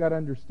what you've got to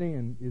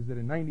understand is that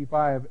in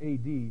 95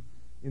 A.D.,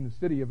 in the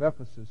city of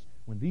Ephesus,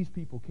 when these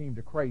people came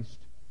to Christ,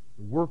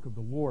 the work of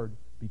the Lord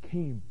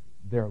became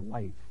their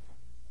life.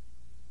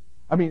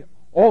 I mean,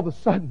 all of a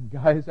sudden,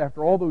 guys,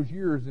 after all those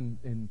years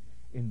in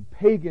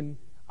pagan,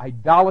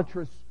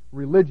 idolatrous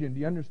religion, do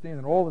you understand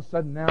that all of a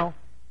sudden now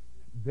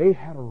they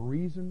had a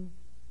reason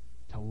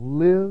to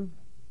live?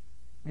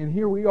 And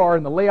here we are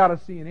in the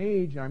Laodicean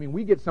age. I mean,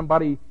 we get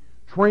somebody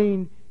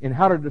trained in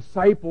how to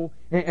disciple,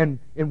 and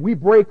we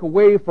break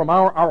away from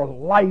our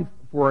life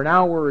for an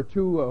hour or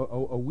two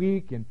a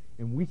week, and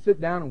we sit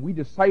down and we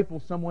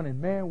disciple someone,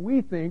 and man,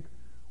 we think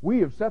we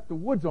have set the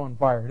woods on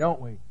fire, don't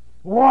we?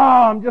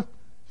 Wow, I'm just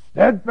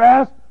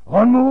steadfast,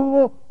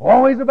 unmovable,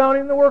 always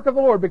abounding in the work of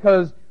the Lord,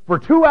 because for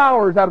 2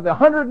 hours out of the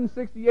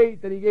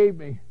 168 that He gave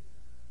me,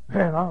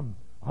 man,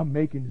 I'm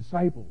making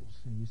disciples.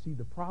 And you see,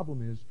 the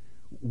problem is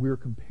we're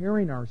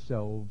comparing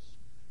ourselves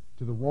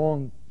to the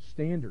wrong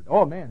standard.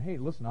 Oh man, hey,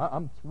 listen,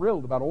 I'm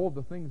thrilled about all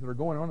the things that are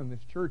going on in this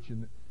church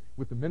and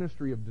with the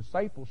ministry of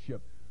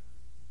discipleship.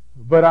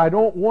 But I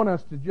don't want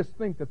us to just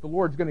think that the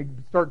Lord's going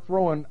to start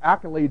throwing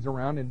accolades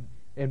around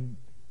and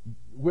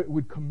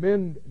would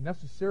commend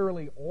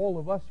necessarily all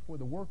of us for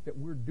the work that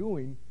we're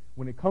doing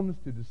when it comes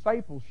to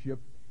discipleship,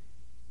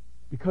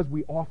 because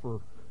we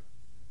offer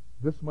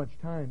this much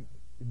time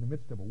in the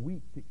midst of a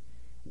week.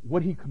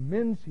 What He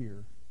commends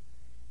here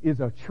is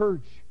a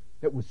church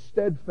that was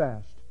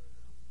steadfast,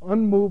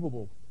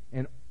 unmovable,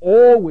 and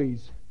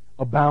always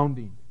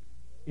abounding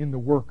in the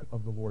work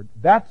of the Lord.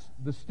 That's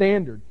the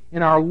standard.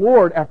 And our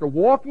Lord, after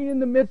walking in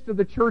the midst of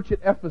the church at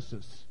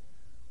Ephesus,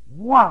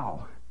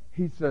 wow,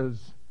 He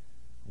says,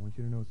 I want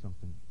you to know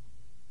something.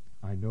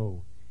 I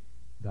know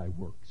thy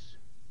works.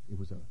 It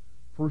was a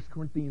 1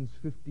 Corinthians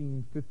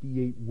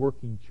 15:58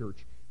 working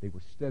church. They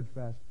were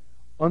steadfast,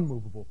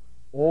 unmovable,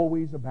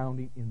 always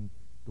abounding in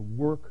the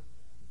work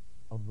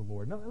of the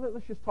Lord. Now,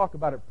 let's just talk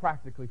about it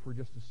practically for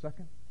just a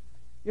second.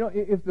 You know,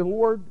 if the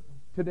Lord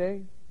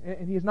today,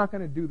 and He is not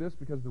going to do this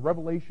because the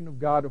revelation of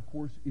God, of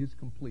course, is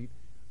complete,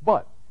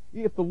 but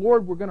if the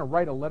Lord were going to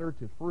write a letter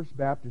to First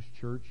Baptist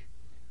Church,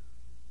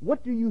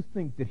 what do you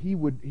think that He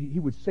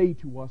would say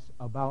to us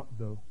about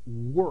the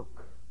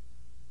work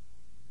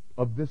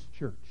of this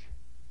church?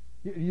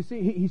 You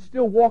see, He's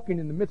still walking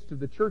in the midst of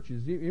the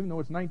churches, even though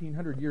it's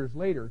 1900 years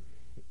later.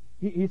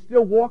 He's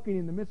still walking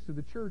in the midst of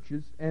the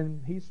churches,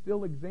 and He's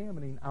still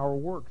examining our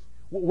works.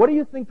 What do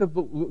you think that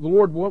the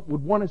Lord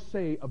would want to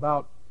say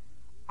about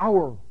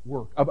our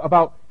work,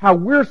 about how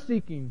we're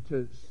seeking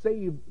to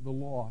save the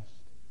lost,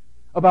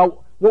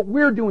 about what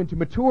we're doing to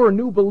mature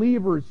new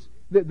believers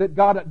that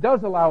God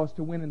does allow us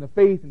to win in the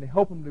faith and to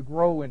help them to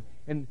grow,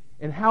 and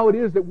how it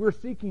is that we're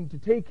seeking to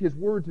take His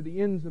Word to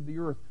the ends of the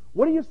earth?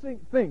 What do you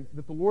think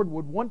that the Lord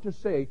would want to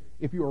say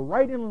if you were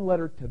writing a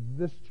letter to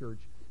this church?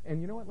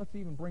 And you know what? Let's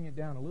even bring it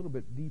down a little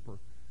bit deeper.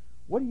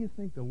 What do you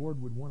think the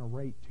Lord would want to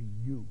write to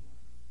you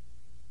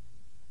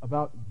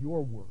about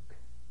your work,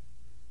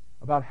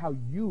 about how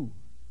you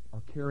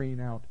are carrying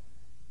out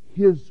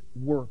His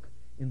work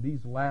in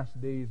these last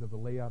days of the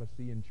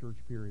Laodicean church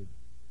period?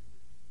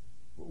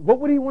 What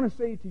would He want to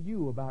say to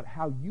you about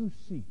how you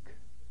seek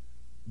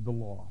the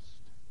lost,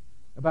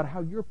 about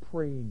how you're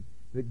praying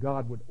that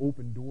God would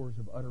open doors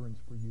of utterance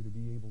for you to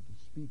be able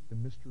to speak the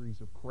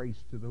mysteries of Christ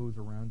to those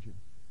around you?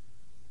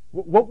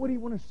 What would He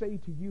want to say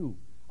to you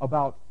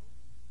about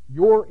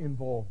your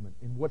involvement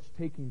in what's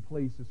taking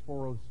place as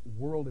far as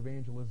world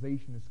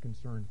evangelization is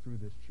concerned through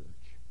this church?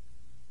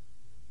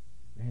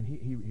 And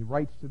he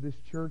writes to this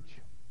church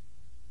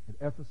at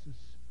Ephesus,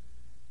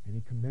 and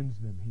he commends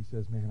them. He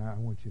says, man, I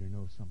want you to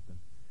know something.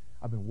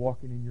 I've been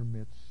walking in your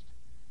midst,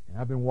 and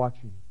I've been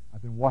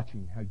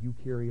watching how you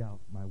carry out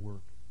my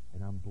work,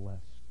 and I'm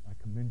blessed. I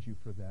commend you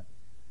for that.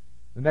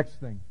 The next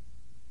thing,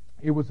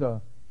 it was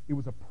a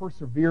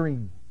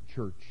persevering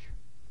church.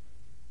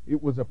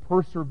 It was a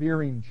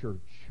persevering church.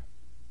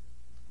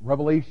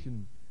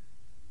 Revelation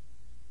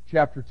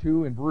chapter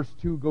 2 and verse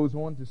 2 goes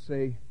on to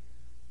say,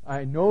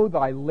 I know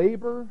thy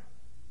labor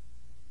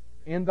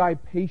and thy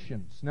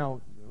patience.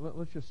 Now,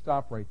 let's just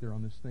stop right there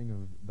on this thing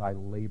of thy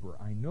labor.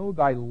 I know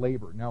thy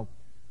labor. Now,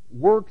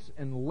 works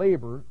and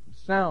labor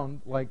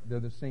sound like they're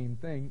the same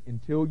thing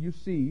until you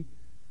see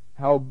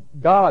how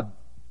God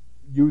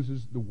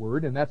uses the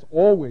word, and that's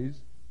always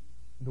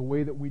the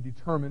way that we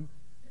determine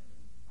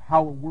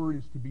how a word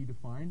is to be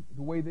defined.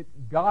 The way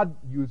that God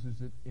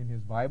uses it in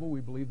His Bible,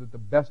 we believe that the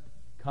best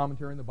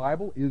commentary in the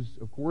Bible is,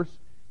 of course,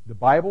 the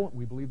Bible.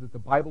 We believe that the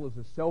Bible is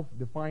a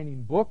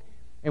self-defining book.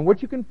 And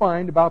what you can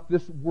find about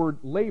this word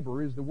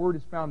labor is the word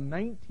is found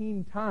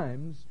 19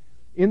 times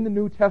in the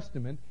New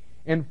Testament,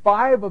 and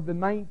 5 of the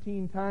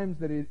 19 times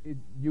that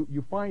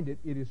you find it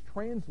is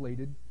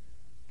translated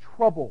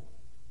trouble.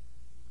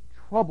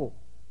 Trouble.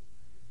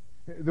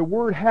 The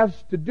word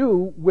has to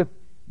do with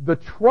the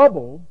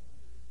trouble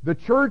the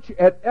church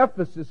at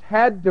Ephesus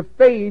had to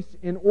face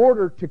in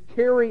order to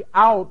carry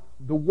out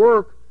the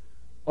work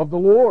of the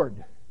Lord.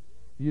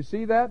 Do you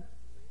see that?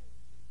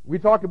 We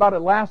talked about it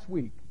last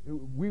week.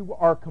 We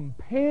are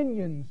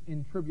companions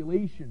in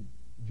tribulation,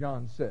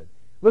 John said.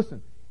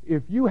 Listen,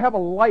 if you have a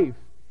life,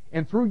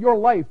 and through your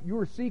life you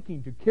are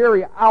seeking to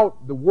carry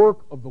out the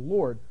work of the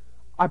Lord,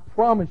 I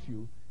promise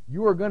you,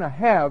 you are going to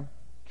have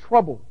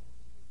trouble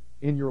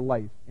in your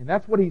life. And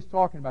that's what he's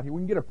talking about here. We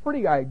can get a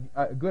pretty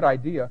good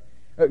idea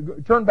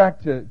Turn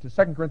back to 2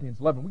 Corinthians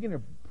 11. We get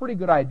a pretty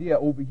good idea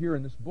over here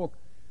in this book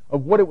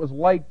of what it was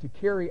like to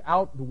carry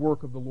out the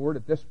work of the Lord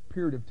at this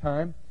period of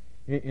time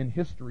in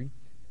history.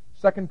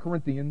 2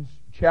 Corinthians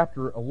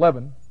chapter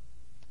 11.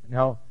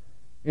 Now,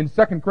 in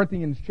 2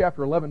 Corinthians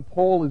chapter 11,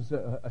 Paul is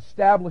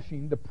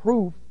establishing the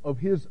proof of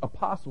his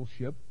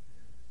apostleship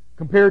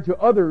compared to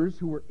others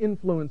who were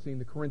influencing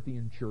the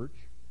Corinthian church.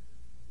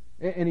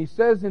 And he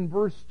says in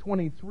verse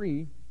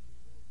 23,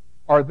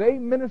 "Are they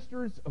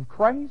ministers of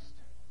Christ?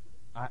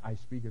 I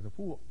speak as a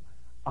fool.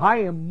 I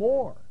am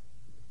more."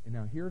 And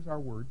now here's our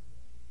word.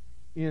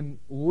 "In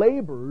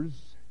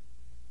labors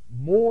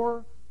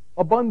more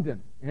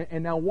abundant."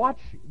 And now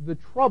watch the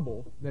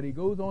trouble that he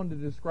goes on to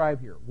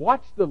describe here.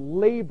 Watch the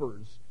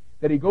labors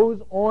that he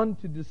goes on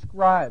to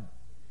describe.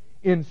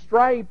 "In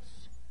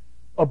stripes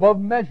above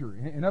measure."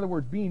 In other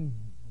words, being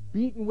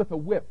beaten with a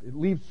whip. It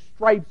leaves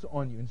stripes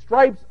on you. "In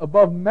stripes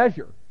above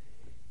measure.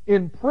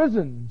 In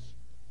prisons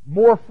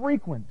more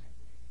frequent.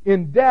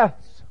 In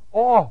deaths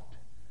oft.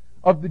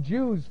 Of the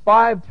Jews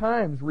 5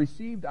 times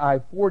received I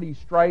 40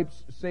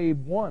 stripes,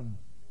 save one.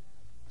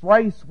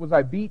 Thrice was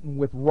I beaten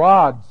with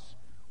rods.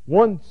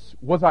 Once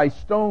was I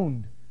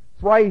stoned.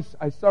 Thrice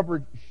I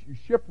suffered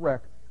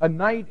shipwreck. A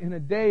night and a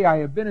day I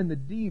have been in the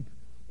deep.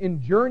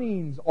 In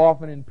journeyings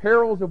often, in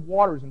perils of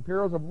waters, in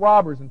perils of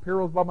robbers, in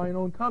perils by mine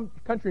own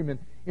countrymen,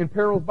 in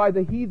perils by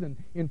the heathen,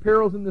 in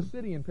perils in the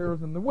city, in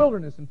perils in the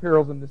wilderness, in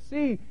perils in the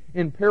sea,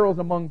 in perils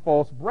among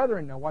false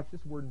brethren." Now watch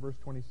this word in verse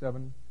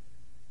 27.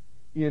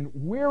 "In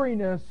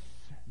weariness,"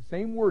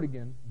 same word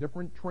again,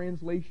 different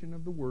translation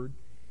of the word.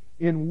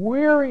 "In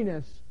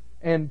weariness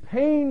and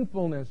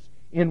painfulness,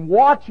 in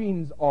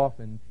watchings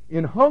often,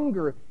 in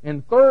hunger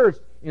and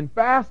thirst, in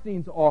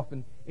fastings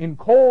often, in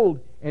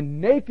cold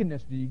and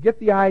nakedness." Do you get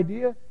the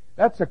idea?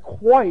 That's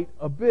quite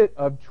a bit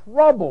of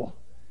trouble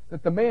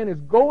that the man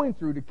is going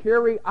through to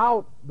carry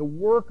out the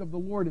work of the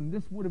Lord. And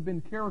this would have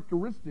been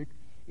characteristic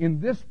in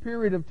this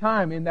period of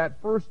time, in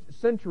that first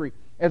century,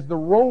 as the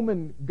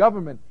Roman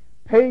government,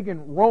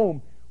 pagan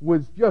Rome,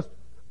 was just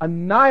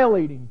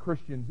annihilating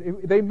Christians.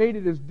 They made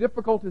it as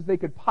difficult as they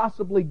could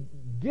possibly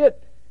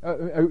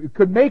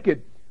make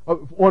it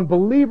on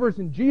believers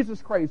in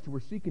Jesus Christ who were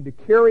seeking to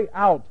carry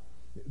out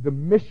the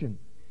mission.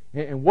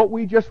 And what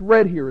we just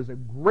read here is a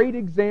great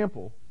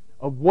example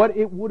of what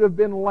it would have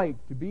been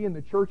like to be in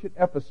the church at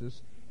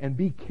Ephesus and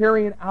be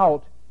carrying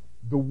out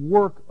the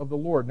work of the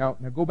Lord. Now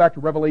go back to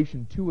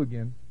Revelation 2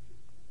 again.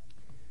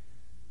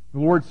 The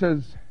Lord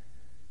says,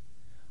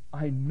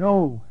 "I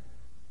know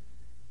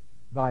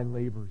thy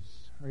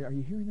labors." Are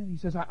you hearing that? He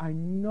says, I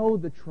know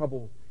the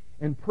trouble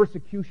and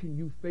persecution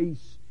you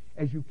face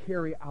as you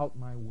carry out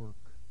my work.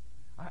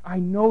 I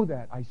know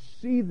that. I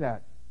see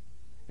that.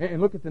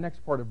 And look at the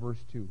next part of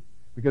verse 2,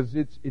 because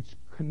it's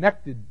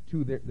connected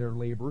to their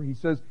labor. He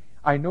says,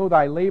 "I know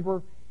thy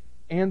labor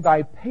and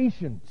thy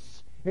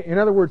patience." In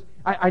other words,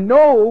 I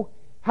know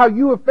how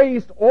you have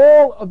faced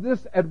all of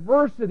this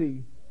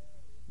adversity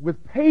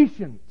with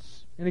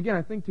patience. And again,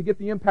 I think to get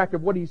the impact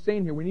of what he's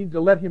saying here, we need to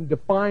let him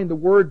define the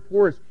word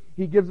for us.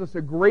 He gives us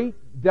a great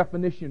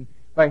definition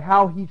by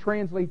how he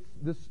translates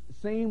this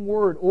same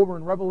word over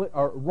in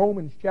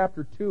Romans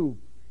chapter 2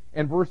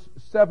 and verse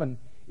 7.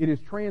 It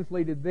is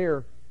translated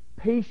there,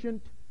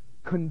 patient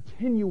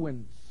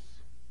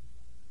continuance.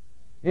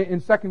 In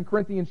 2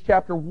 Corinthians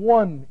chapter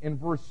 1 and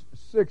verse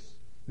 6,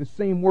 the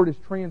same word is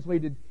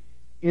translated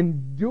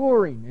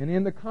enduring, and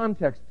in the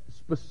context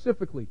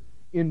specifically,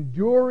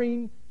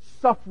 enduring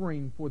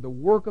suffering for the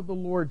work of the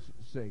Lord's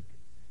sake.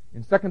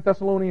 In 2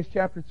 Thessalonians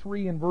chapter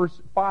 3 and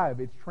verse 5,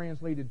 it's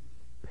translated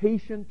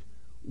patient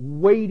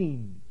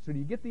waiting. So do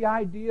you get the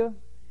idea?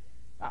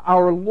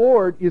 Our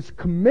Lord is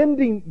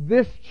commending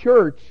this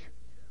church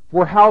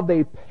for how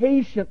they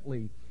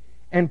patiently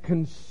and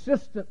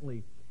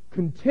consistently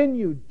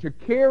continued to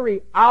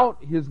carry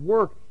out His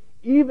work,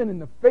 even in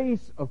the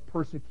face of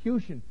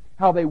persecution.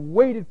 How they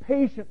waited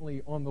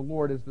patiently on the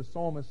Lord, as the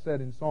psalmist said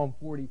in Psalm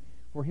 40,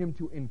 for Him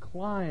to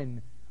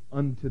incline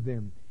unto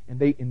them. And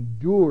they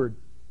endured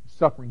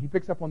suffering. He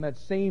picks up on that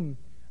same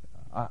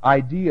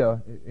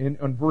idea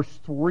in verse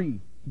 3.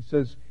 He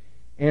says,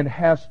 "And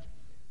hast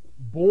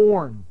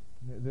borne."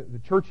 The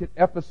church at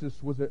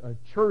Ephesus was a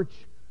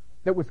church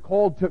that was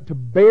called to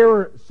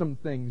bear some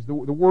things. The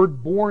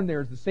word "born"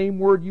 there is the same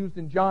word used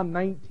in John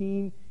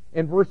 19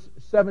 and verse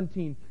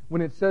 17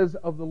 when it says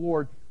of the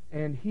Lord,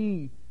 "And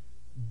He,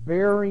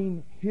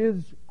 bearing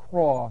His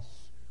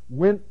cross,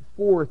 went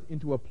forth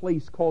into a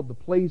place called the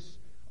place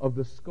of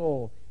the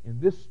skull." And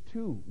this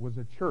too was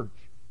a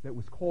church that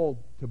was called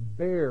to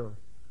bear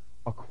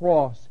a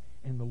cross.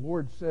 And the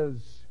Lord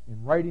says,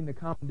 in writing the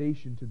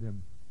commendation to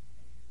them,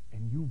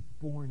 "And you've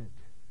borne it."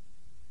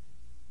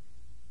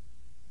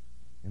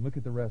 And look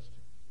at the rest.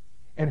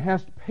 "And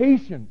hast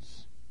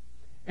patience,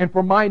 and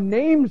for my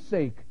name's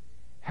sake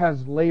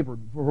has labored."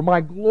 For my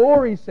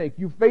glory's sake,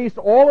 you faced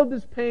all of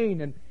this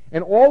pain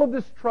and all of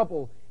this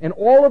trouble and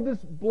all of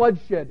this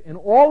bloodshed and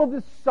all of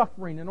this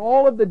suffering and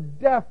all of the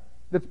death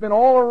that's been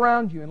all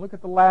around you. And look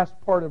at the last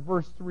part of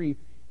verse 3.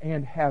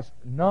 "And hast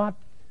not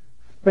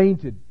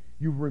fainted."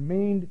 You've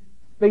remained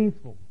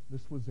faithful.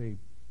 This was a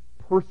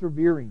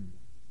persevering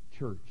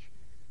church.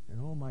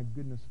 And oh my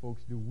goodness,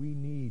 folks, do we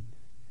need,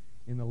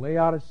 in the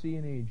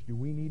Laodicean age, do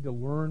we need to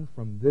learn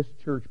from this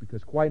church?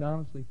 Because quite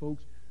honestly,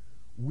 folks,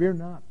 we're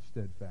not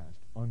steadfast,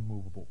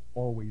 unmovable,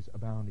 always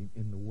abounding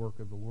in the work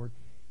of the Lord.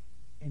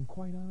 And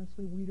quite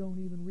honestly, we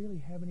don't even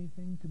really have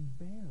anything to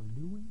bear,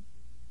 do we?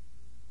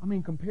 I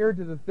mean, compared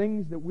to the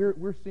things that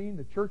we're seeing,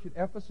 the church at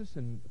Ephesus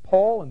and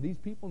Paul and these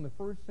people in the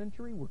first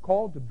century were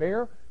called to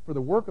bear for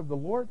the work of the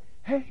Lord.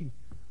 Hey,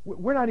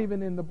 we're not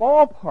even in the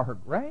ballpark,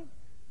 right?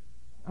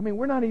 I mean,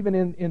 we're not even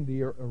in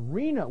the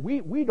arena.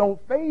 We don't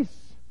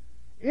face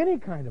any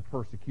kind of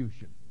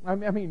persecution. I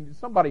mean,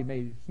 somebody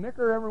may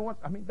snicker every once.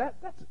 I mean,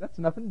 that's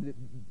nothing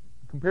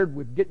compared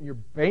with getting your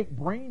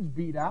brains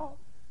beat out.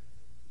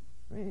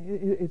 I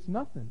mean, it's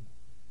nothing.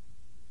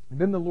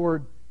 And then the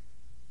Lord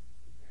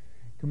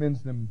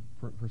commends them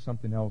for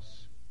something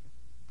else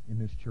in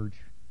this church.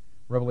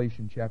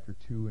 Revelation chapter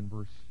 2 and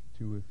verse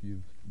 2, if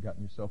you've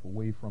gotten yourself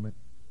away from it.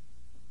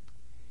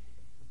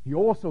 He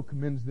also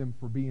commends them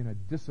for being a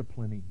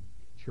disciplining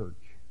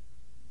church.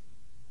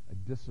 A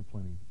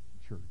disciplining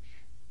church.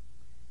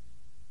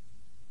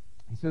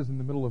 He says in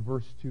the middle of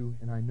verse 2,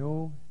 "And I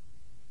know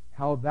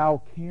how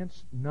thou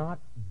canst not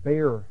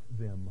bear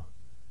them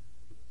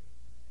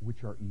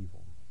which are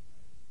evil."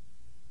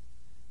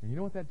 And you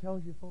know what that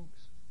tells you,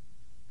 folks?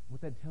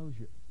 What that tells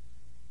you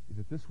is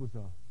that this was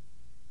a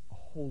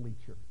holy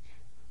church.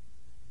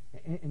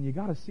 And you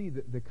got to see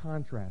the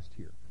contrast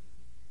here.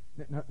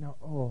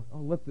 Now,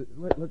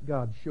 let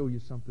God show you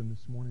something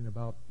this morning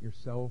about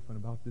yourself and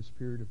about this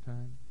period of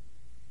time.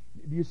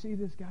 Do you see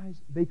this,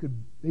 guys? They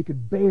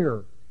could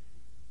bear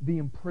the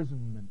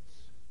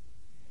imprisonments,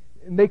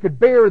 and they could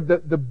bear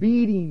the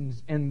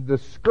beatings and the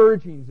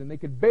scourgings, and they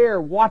could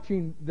bear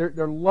watching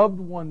their loved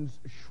ones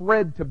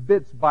shred to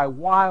bits by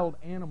wild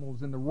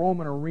animals in the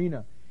Roman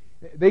arena.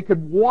 They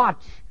could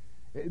watch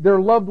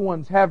their loved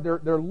ones have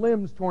their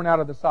limbs torn out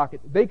of the socket.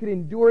 They could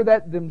endure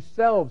that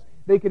themselves.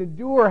 They could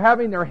endure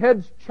having their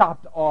heads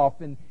chopped off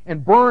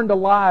and burned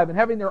alive and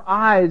having their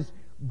eyes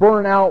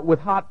burn out with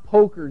hot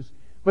pokers.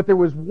 But there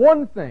was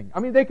one thing. I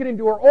mean, they could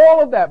endure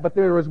all of that, but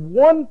there was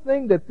one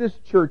thing that this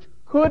church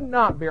could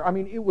not bear. I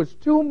mean, it was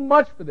too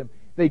much for them.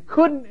 They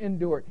couldn't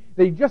endure it.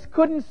 They just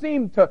couldn't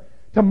seem to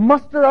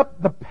muster up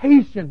the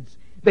patience.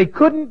 They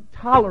couldn't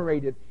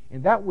tolerate it.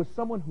 And that was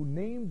someone who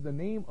named the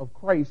name of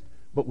Christ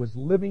but was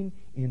living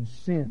in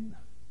sin.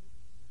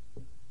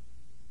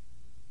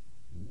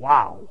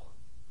 Wow.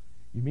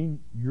 You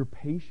mean you're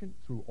patient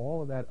through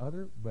all of that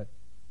other, but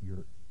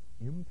you're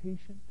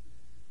impatient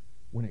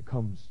when it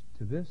comes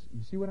to this?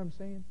 You see what I'm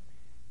saying?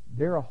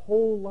 They're a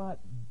whole lot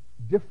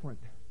different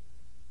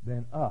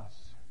than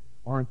us,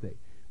 aren't they?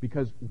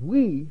 Because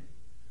we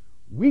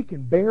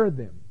can bear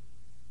them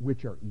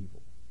which are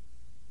evil.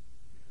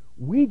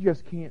 We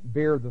just can't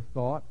bear the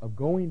thought of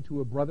going to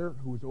a brother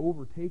who is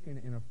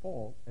overtaken in a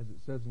fault, as it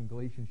says in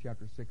Galatians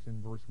chapter 6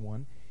 and verse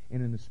 1,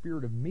 and in the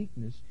spirit of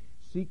meekness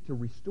seek to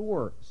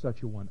restore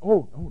such a one.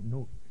 Oh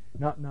no,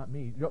 not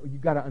me. You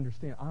got to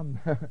understand.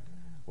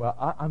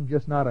 I'm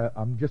just not a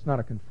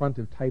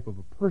confrontive type of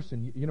a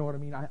person. You know what I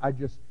mean? I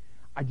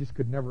just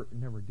could never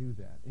do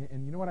that.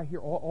 And you know what I hear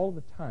all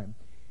the time?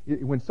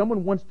 When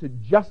someone wants to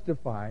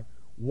justify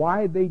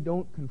why they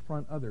don't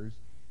confront others,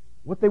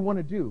 what they want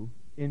to do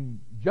in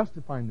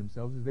justifying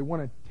themselves is they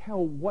want to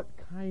tell what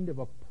kind of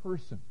a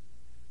person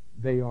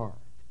they are.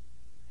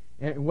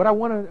 And what I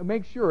want to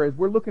make sure is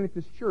we're looking at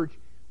this church,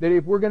 that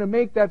if we're going to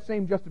make that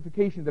same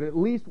justification, that at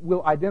least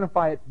we'll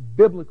identify it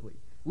biblically.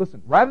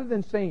 Listen, rather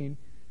than saying,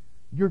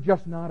 I'm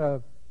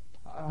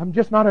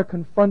just not a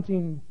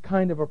confronting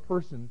kind of a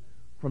person,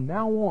 from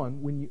now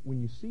on,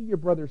 when you see your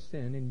brother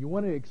sin and you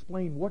want to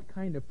explain what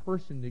kind of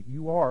person that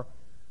you are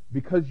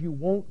because you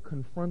won't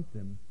confront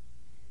them,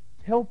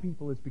 tell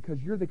people it's because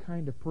you're the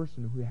kind of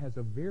person who has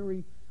a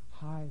very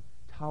high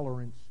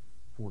tolerance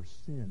for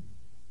sin.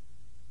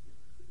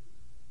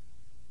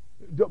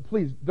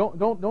 Please,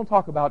 don't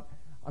talk about,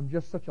 I'm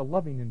just such a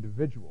loving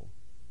individual.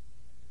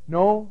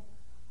 No,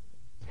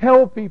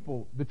 tell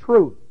people the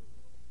truth.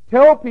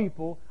 Tell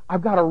people,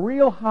 I've got a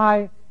real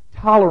high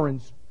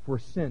tolerance for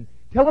sin.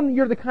 Tell them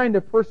you're the kind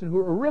of person who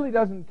really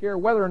doesn't care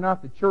whether or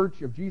not the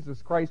Church of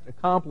Jesus Christ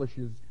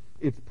accomplishes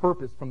its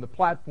purpose from the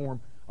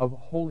platform of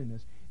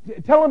holiness.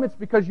 Tell them it's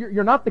because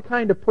you're not the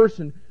kind of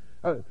person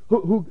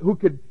who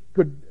could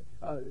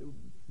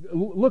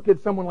look at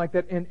someone like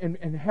that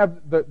and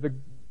have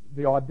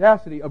the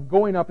audacity of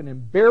going up and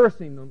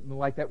embarrassing them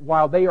like that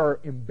while they are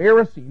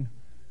embarrassing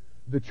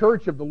the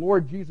church of the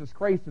Lord Jesus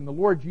Christ and the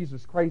Lord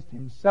Jesus Christ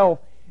Himself.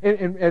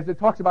 And as it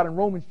talks about in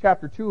Romans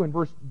chapter 2 and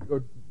verse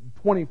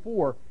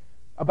 24,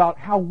 about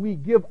how we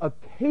give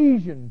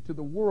occasion to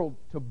the world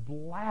to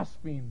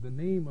blaspheme the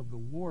name of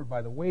the Lord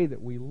by the way that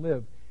we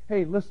live.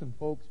 Hey, listen,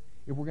 folks.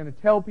 If we're going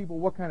to tell people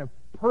what kind of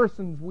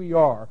persons we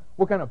are,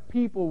 what kind of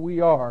people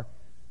we are,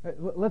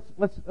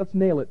 let's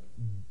nail it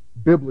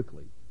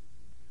biblically.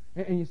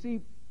 And you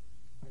see,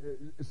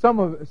 some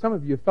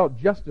of you felt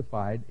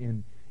justified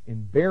in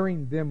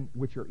bearing them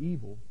which are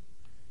evil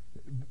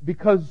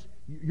because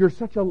you're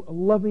such a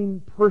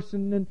loving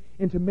person,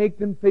 and to make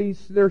them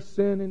face their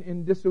sin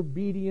and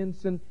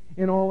disobedience and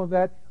all of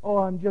that. Oh,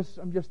 I'm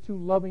just too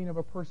loving of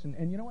a person.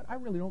 And you know what? I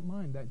really don't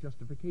mind that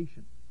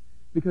justification,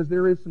 because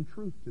there is some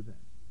truth to that.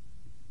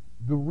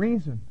 The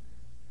reason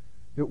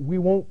that we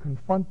won't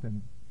confront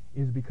them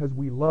is because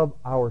we love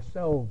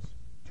ourselves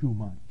too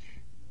much.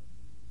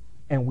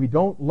 And we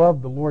don't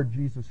love the Lord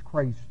Jesus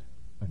Christ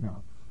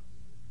enough.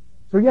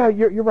 So yeah,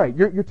 you're right.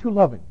 You're too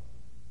loving.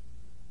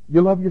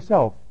 You love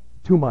yourself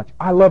too much.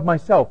 I love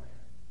myself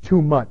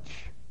too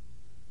much.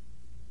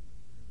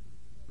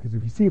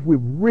 Because if we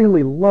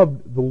really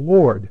loved the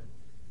Lord,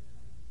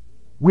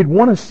 we'd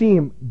want to see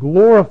Him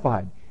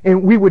glorified.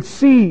 And we would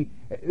see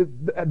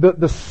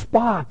the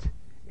spot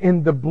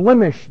and the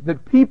blemish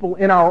that people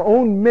in our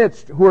own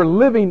midst who are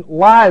living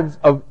lives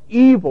of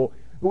evil,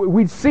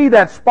 we'd see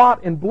that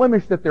spot and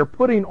blemish that they're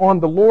putting on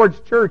the Lord's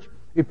church.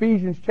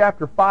 Ephesians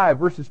chapter 5,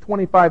 verses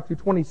 25 through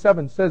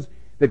 27 says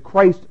that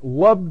Christ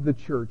loved the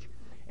church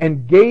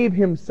and gave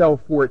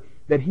Himself for it,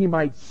 that He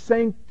might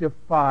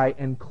sanctify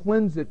and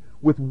cleanse it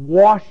with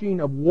washing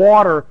of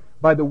water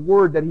by the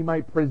Word, that He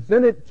might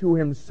present it to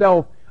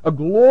Himself a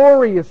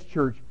glorious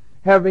church,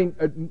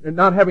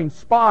 not having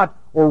spot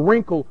or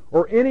wrinkle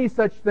or any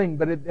such thing,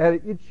 but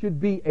it should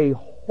be a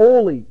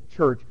holy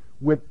church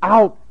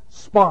without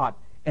spot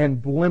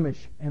and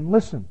blemish. And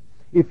listen,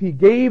 if He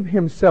gave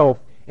Himself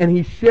and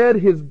He shed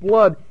His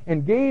blood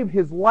and gave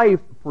His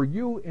life for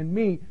you and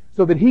me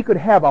so that He could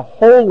have a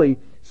holy,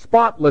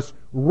 spotless,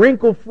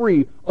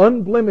 wrinkle-free,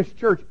 unblemished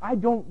church, I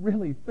don't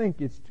really think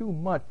it's too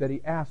much that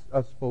He asks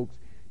us folks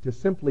to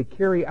simply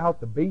carry out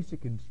the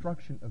basic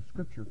instruction of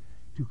Scripture,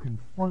 to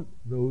confront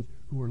those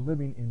who are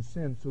living in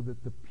sin so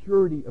that the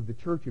purity of the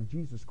church of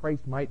Jesus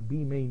Christ might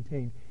be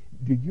maintained.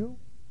 Do you?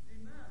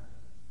 Amen.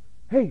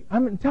 Hey,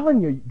 I'm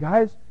telling you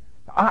guys,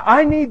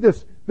 I need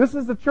this. This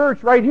is the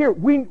church right here.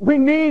 We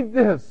need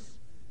this.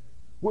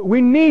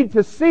 We need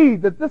to see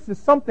that this is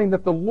something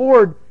that the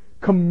Lord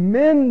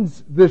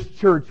commends this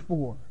church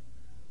for.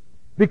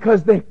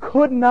 Because they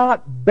could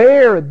not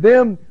bear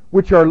them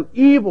which are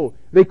evil.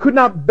 They could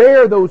not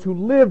bear those who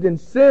lived in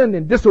sin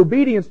and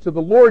disobedience to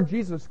the Lord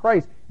Jesus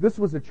Christ. This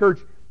was a church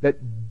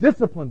that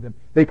disciplined them.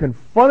 They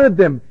confronted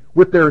them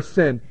with their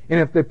sin. And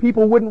if the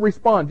people wouldn't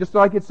respond, just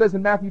like it says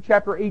in Matthew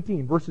chapter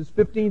 18, verses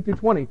 15 through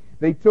 20,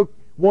 they took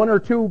one or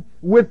two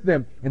with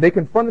them, and they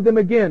confronted them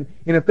again.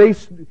 And if they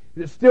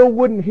still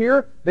wouldn't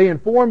hear, they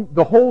informed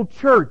the whole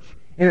church.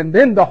 And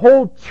then the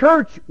whole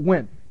church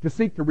went to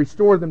seek to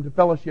restore them to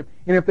fellowship.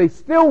 And if they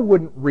still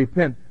wouldn't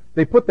repent,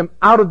 they put them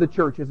out of the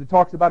church, as it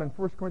talks about in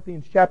 1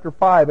 Corinthians chapter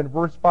 5 and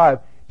verse 5,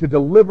 to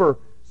deliver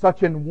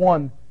such an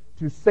one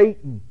to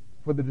Satan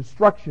for the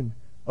destruction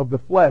of the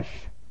flesh.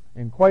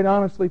 And quite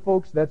honestly,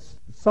 folks, that's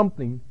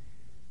something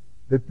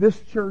that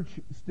this church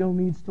still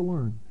needs to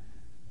learn.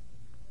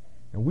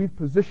 And we've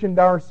positioned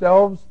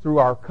ourselves through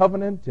our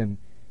covenant and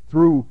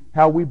through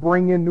how we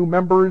bring in new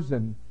members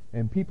and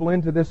people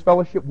into this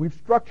fellowship. We've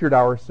structured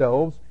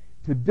ourselves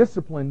to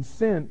discipline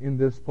sin in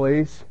this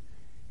place.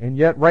 And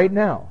yet right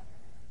now,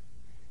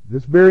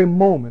 this very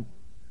moment,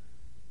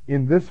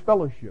 in this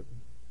fellowship,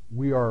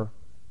 we are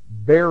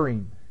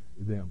bearing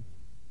them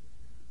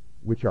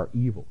which are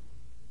evil.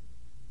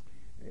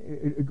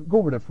 Go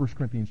over to 1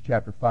 Corinthians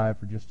chapter 5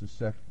 for just a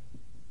second.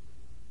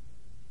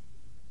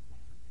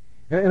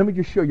 And let me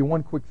just show you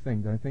one quick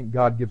thing that I think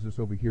God gives us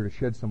over here to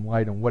shed some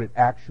light on what it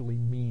actually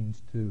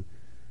means to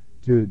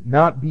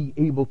not be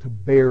able to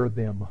bear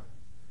them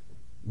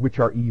which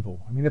are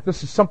evil. I mean, if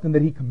this is something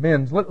that He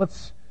commends,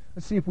 let's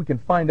see if we can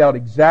find out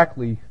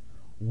exactly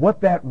what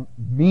that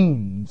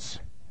means.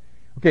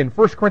 Okay, in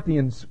 1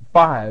 Corinthians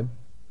 5,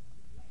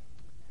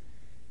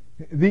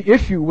 the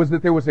issue was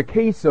that there was a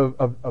case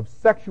of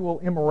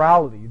sexual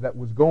immorality that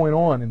was going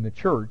on in the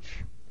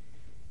church,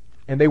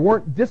 and they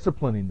weren't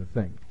disciplining the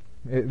thing.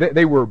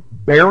 They were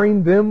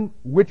bearing them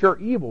which are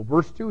evil.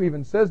 Verse 2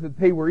 even says that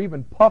they were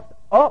even puffed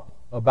up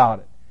about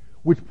it,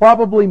 which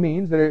probably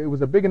means that it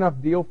was a big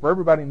enough deal for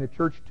everybody in the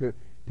church to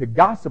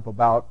gossip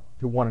about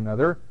to one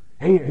another.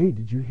 Hey,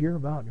 did you hear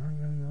about...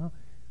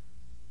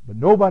 But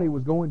nobody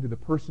was going to the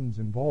persons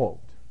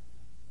involved.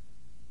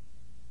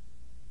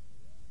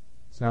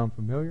 Sound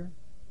familiar?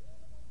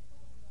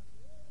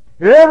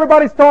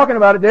 Everybody's talking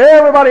about it to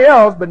everybody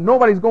else, but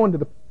nobody's going to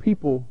the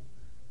people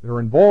that are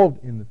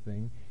involved in the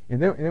thing.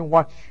 And then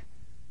watch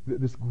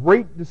this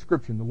great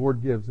description the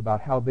Lord gives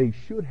about how they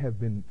should have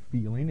been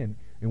feeling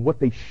and what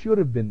they should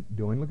have been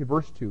doing. Look at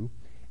verse 2.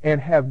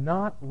 And have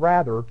not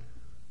rather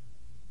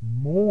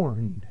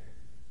mourned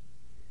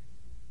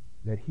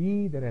that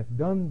he that hath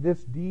done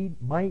this deed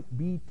might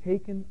be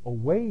taken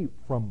away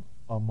from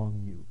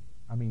among you.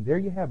 I mean, there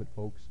you have it,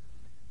 folks.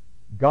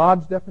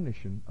 God's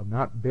definition of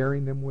not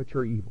bearing them which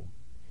are evil.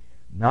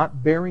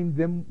 Not bearing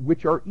them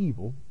which are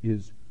evil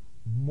is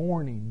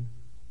mourning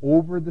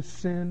over the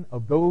sin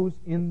of those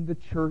in the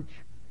church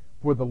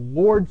for the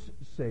Lord's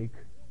sake.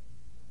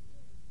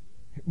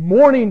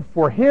 Mourning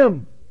for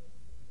Him.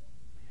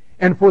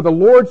 And for the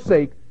Lord's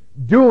sake,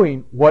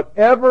 doing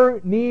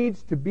whatever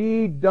needs to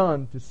be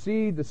done to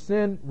see the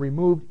sin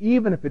removed,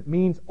 even if it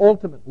means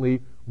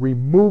ultimately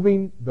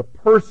removing the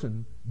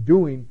person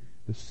doing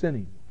the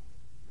sinning.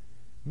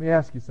 Let me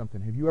ask you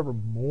something. Have you ever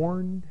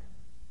mourned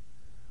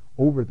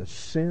over the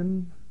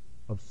sin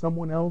of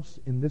someone else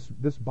in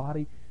this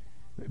body?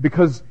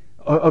 Because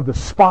of the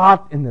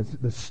spot and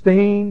the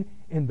stain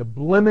and the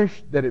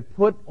blemish that it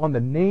put on the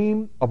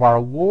name of our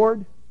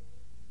Lord?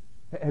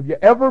 Have you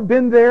ever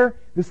been there?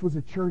 This was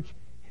a church,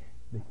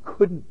 they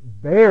couldn't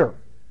bear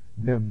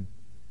them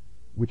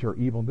which are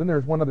evil. And then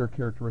there's one other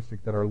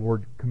characteristic that our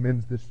Lord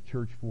commends this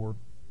church for.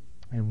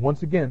 And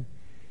once again,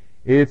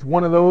 it's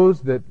one of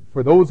those that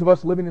for those of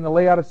us living in the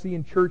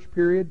Laodicean church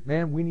period,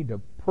 man, we need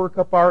to perk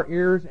up our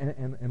ears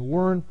and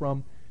learn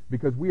from,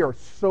 because we are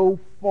so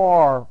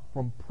far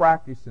from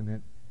practicing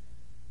it.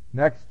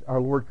 Next, our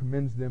Lord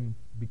commends them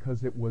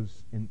because it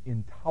was an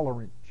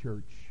intolerant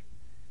church.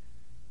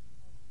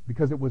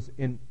 Because it was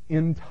an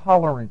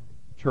intolerant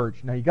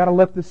church. Now you got to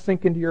let this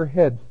sink into your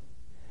head.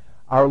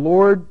 Our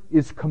Lord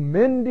is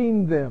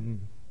commending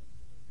them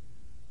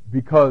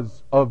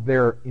because of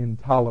their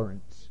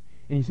intolerance.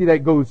 And you see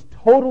that goes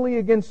totally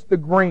against the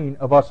grain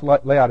of us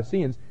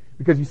Laodiceans,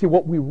 because you see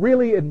what we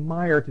really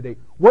admire today,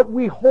 what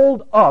we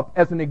hold up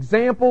as an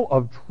example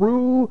of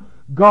true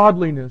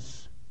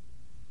godliness,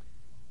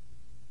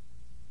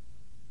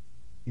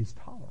 is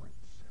tolerance.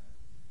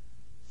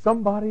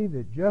 Somebody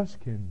that just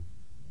can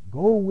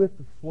go with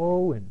the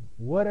flow in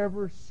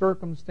whatever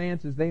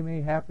circumstances they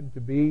may happen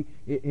to be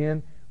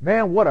in.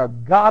 Man, what a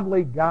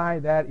godly guy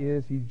that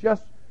is. He's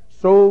just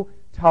so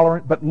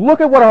tolerant. But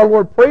look at what our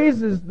Lord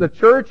praises the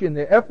church in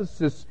this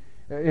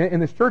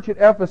church at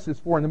Ephesus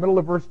for in the middle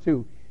of verse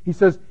 2. He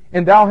says,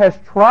 "And thou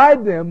hast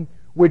tried them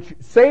which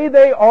say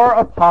they are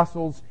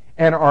apostles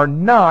and are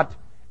not,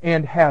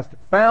 and hast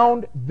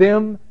found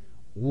them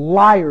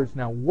liars."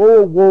 Now,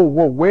 whoa,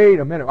 wait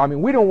a minute. I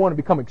mean, we don't want to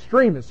become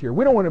extremists here.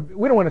 We don't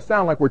want to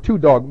sound like we're too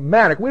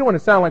dogmatic. We don't want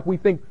to sound like we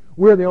think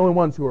we're the only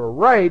ones who are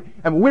right.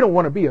 I mean, we don't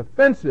want to be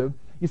offensive.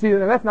 You see,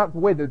 that's not the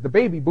way that the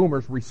baby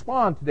boomers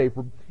respond today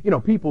for,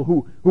 people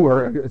who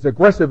are as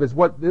aggressive as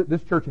what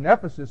this church in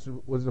Ephesus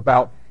was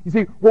about. You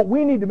see, what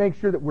we need to make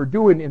sure that we're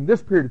doing in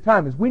this period of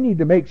time is we need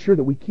to make sure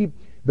that we keep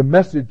the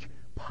message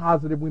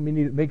positive. We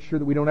need to make sure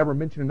that we don't ever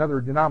mention another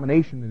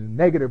denomination in a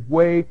negative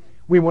way.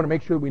 We want to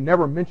make sure that we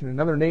never mention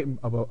another name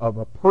of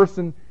a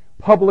person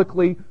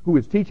publicly who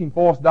is teaching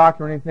false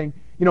doctrine or anything,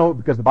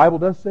 because the Bible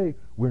does say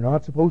we're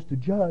not supposed to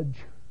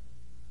judge.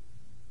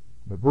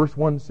 But verse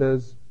 1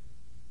 says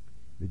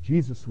that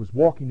Jesus was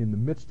walking in the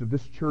midst of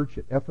this church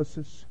at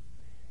Ephesus,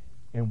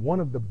 and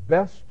one of the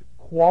best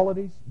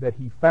qualities that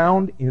he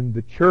found in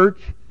the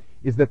church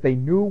is that they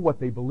knew what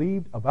they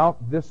believed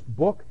about this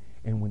book.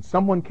 And when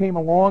someone came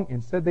along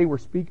and said they were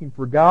speaking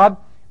for God,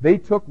 they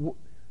took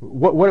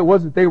what it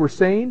was that they were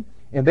saying,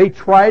 and they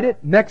tried it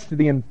next to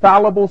the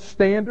infallible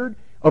standard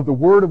of the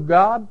Word of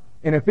God.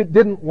 And if it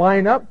didn't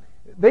line up,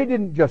 they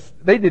didn't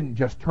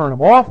just turn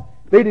them off.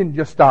 They didn't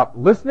just stop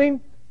listening.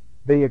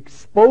 They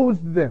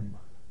exposed them.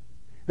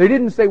 They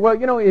didn't say, well,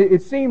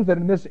 it seems that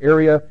in this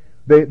area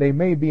they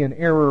may be in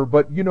error,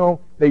 but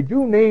they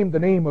do name the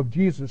name of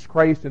Jesus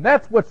Christ, and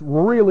that's what's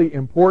really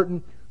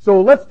important.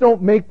 So let's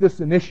don't make this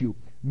an issue.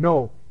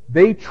 No,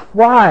 they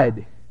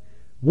tried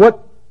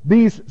what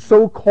these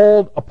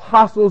so-called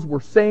apostles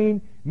were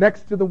saying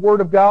next to the Word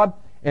of God,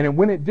 and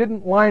when it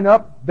didn't line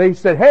up, they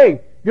said,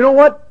 hey, you know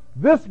what?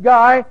 This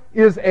guy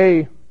is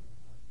a...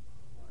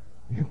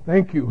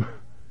 Thank you.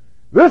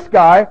 This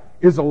guy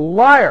is a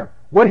liar.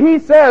 What he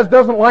says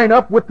doesn't line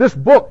up with this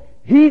book.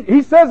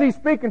 He says he's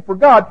speaking for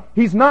God.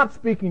 He's not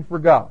speaking for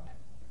God.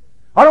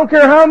 I don't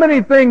care how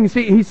many things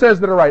he says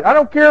that are right. I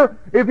don't care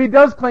if he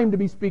does claim to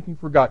be speaking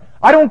for God.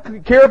 I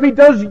don't care if he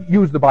does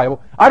use the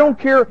Bible. I don't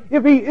care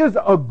if he is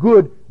a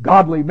good,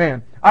 godly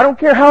man. I don't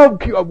care how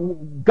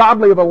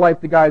godly of a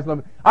life the guy's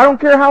living. I don't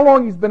care how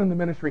long he's been in the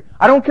ministry.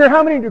 I don't care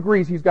how many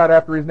degrees he's got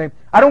after his name.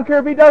 I don't care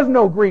if he does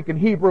know Greek and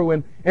Hebrew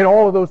and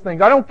all of those things.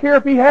 I don't care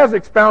if he has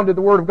expounded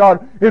the Word of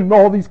God in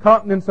all these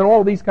continents and all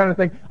of these kind of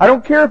things. I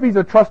don't care if he's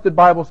a trusted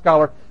Bible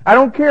scholar. I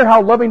don't care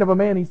how loving of a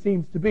man he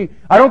seems to be.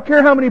 I don't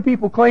care how many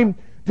people claim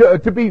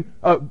to be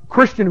a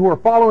Christian who are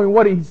following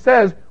what he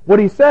says. What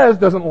he says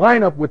doesn't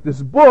line up with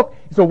this book.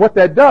 So what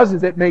that does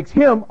is it makes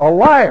him a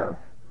liar.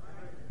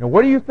 Now,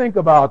 what do you think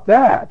about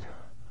that?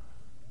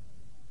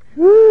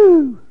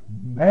 Whew,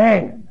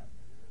 man.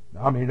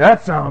 I mean,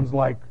 that sounds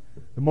like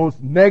the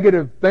most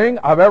negative thing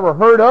I've ever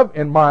heard of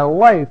in my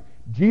life.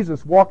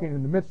 Jesus walking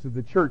in the midst of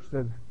the church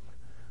says,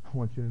 I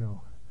want you to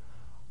know,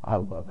 I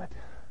love it.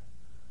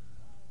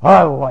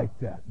 I like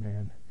that,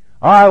 man.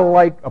 I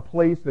like a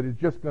place that is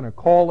just going to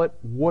call it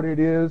what it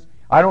is.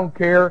 I don't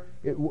care.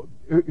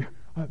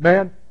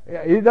 Man,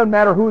 it doesn't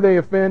matter who they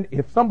offend.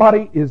 If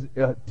somebody is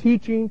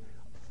teaching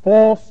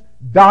false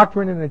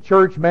doctrine in the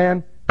church,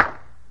 man,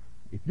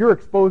 if you're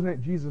exposing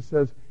it, Jesus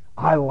says,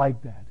 I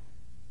like that.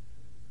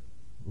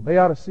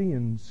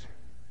 Laodiceans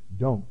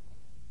don't.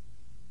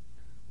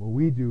 What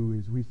we do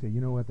is we say,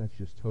 you know what, that's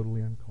just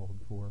totally uncalled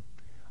for.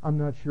 I'm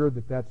not sure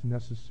that that's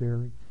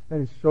necessary. That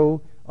is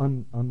so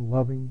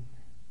unloving.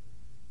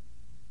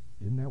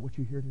 Isn't that what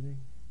you hear today?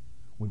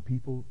 When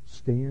people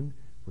stand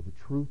for the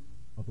truth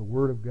of the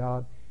Word of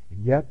God,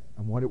 and yet,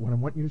 what I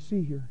want you to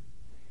see here,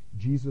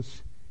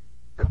 Jesus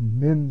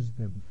commends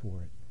them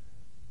for it.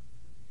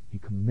 He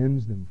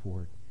commends them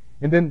for it.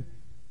 And then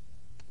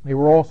they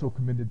were also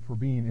commended for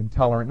being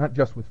intolerant, not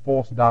just with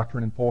false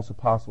doctrine and false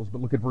apostles,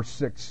 but look at verse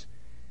 6.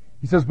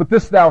 He says, "But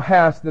this thou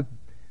hast, that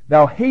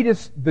thou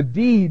hatest the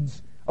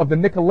deeds of the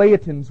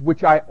Nicolaitans,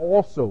 which I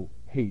also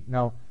hate."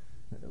 Now,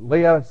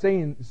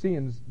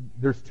 Laodiceans,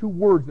 there's two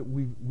words that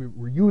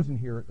we're using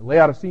here. The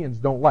Laodiceans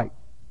don't like.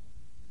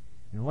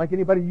 They don't like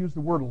anybody to use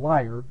the word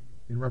liar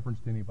in reference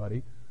to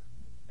anybody.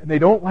 And they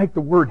don't like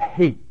the word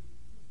hate.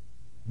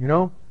 You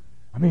know?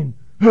 I mean,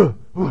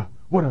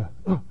 what a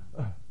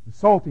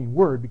insulting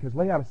word, because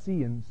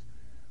Laodiceans,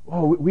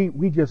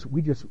 we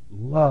just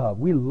love.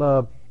 We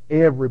love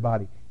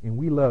everybody, and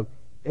we love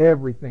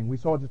everything. We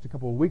saw just a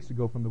couple of weeks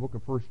ago from the book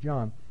of 1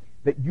 John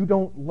that you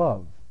don't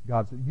love.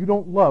 God said, you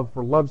don't love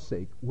for love's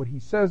sake. What he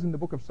says in the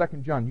book of 2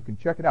 John, you can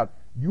check it out.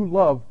 You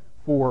love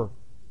for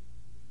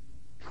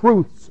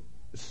truth's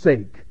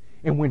sake.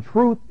 And when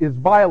truth is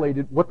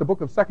violated, what the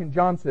book of 2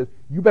 John says,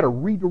 you better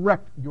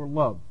redirect your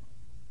love.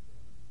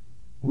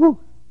 Woo!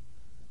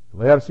 The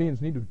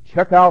Laodiceans need to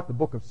check out the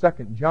book of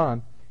 2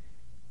 John.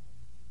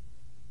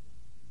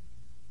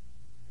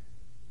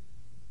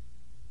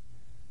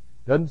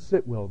 Doesn't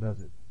sit well,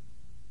 does it?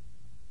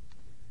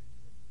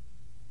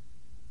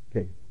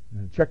 Okay,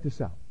 now check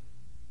this out.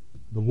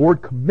 The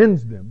Lord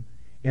commends them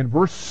in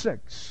verse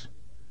 6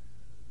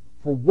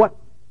 for what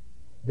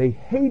they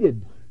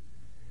hated.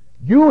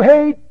 You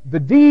hate the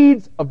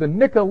deeds of the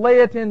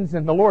Nicolaitans,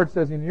 and the Lord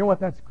says, and you know what,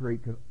 that's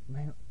great, because,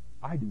 man,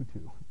 I do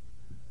too.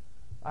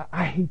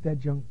 I hate that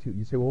junk too.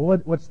 You say, well,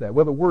 what's that?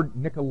 Well, the word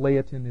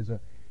Nicolaitan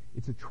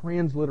it's a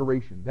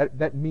transliteration.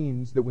 That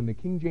means that when the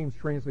King James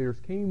translators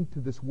came to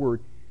this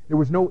word, there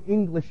was no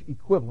English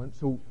equivalent,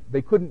 so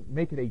they couldn't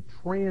make it a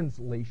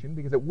translation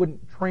because it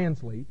wouldn't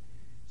translate.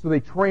 So they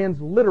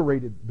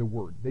transliterated the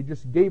word. They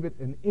just gave it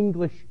an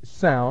English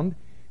sound,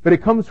 but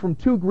it comes from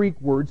two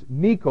Greek words,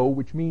 Nico,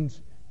 which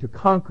means to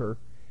conquer,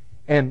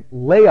 and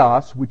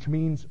Laos, which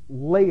means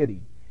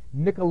laity.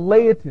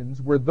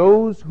 Nicolaitans were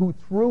those who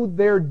through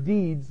their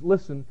deeds,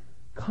 listen,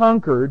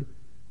 conquered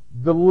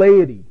the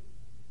laity,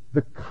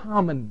 the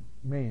common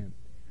man,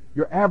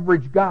 your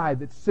average guy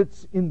that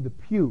sits in the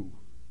pew.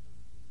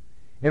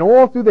 And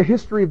all through the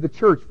history of the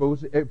church,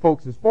 folks,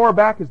 as far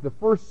back as the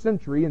first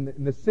century in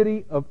the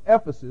city of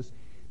Ephesus,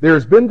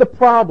 there's been the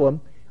problem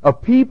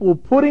of people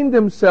putting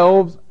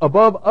themselves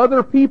above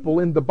other people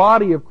in the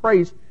body of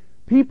Christ,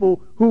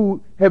 people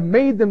who have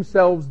made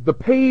themselves the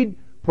paid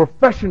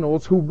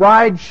professionals who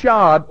ride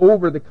shod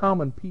over the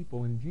common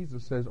people. And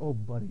Jesus says, oh,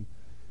 buddy,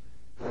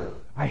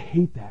 I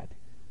hate that.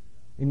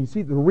 And you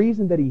see, the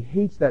reason that he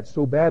hates that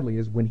so badly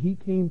is when he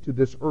came to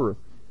this earth,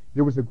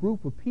 there was a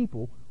group of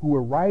people who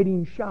were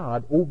riding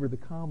shod over the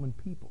common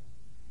people.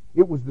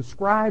 It was the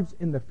scribes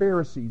and the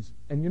Pharisees.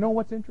 And you know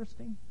what's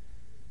interesting?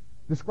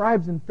 The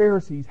scribes and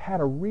Pharisees had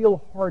a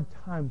real hard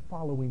time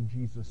following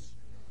Jesus.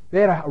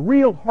 They had a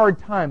real hard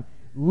time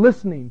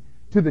listening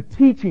to the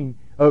teaching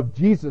of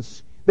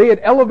Jesus. They had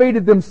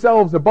elevated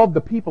themselves above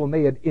the people, and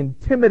they had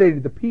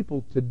intimidated the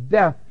people to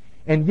death.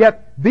 And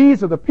yet,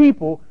 these are the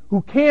people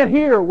who can't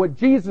hear what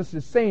Jesus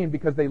is saying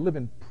because they live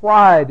in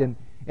pride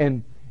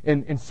and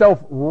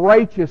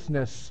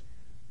self-righteousness.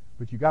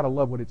 But you got to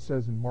love what it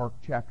says in Mark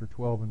chapter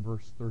 12 and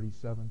verse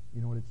 37.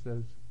 You know what it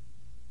says?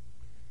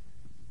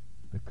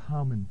 The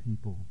common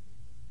people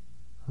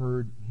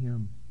heard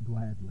him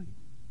gladly.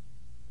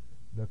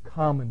 The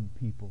common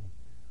people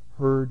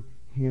heard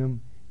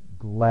him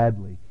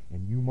gladly.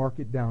 And you mark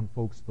it down,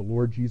 folks, the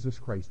Lord Jesus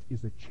Christ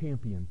is a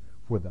champion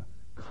for the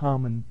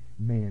common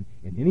man.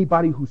 And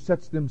anybody who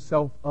sets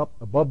themselves up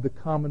above the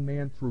common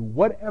man through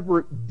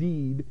whatever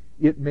deed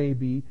it may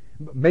be,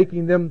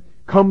 making them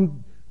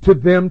come to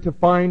them to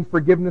find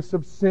forgiveness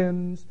of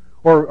sins,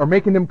 or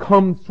making them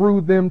come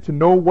through them to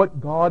know what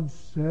God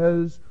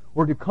says,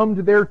 or to come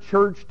to their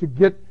church to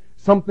get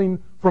something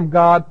from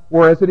God,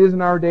 or as it is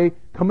in our day,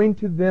 coming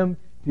to them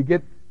to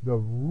get the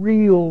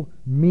real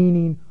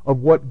meaning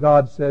of what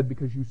God said,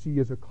 because you see,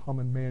 as a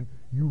common man,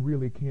 you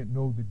really can't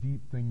know the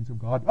deep things of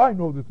God. I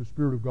know that the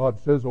Spirit of God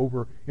says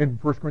over in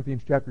 1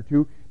 Corinthians chapter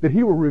 2 that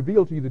He will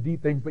reveal to you the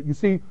deep things, but you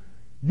see,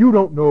 you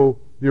don't know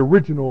the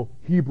original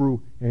Hebrew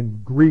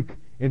and Greek,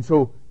 and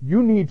so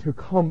you need to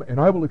come and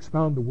I will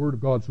expound the Word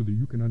of God so that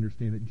you can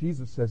understand it.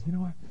 Jesus says, you know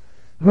what?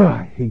 Oh,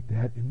 I hate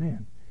that. And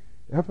man,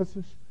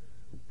 Ephesus,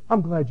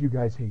 I'm glad you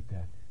guys hate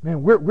that.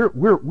 Man,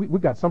 we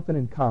got something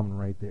in common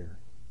right there.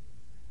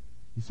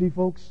 You see,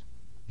 folks,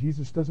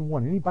 Jesus doesn't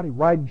want anybody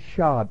riding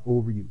shod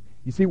over you.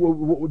 You see,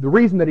 the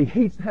reason that He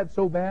hates that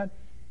so bad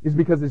is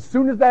because as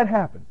soon as that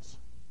happens,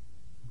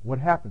 what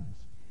happens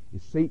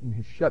is Satan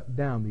has shut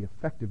down the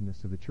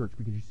effectiveness of the church.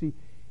 Because you see,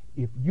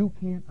 if you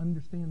can't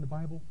understand the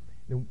Bible,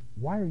 then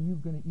why are you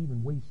going to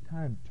even waste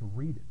time to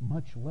read it,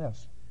 much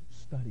less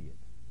study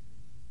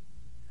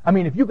it? I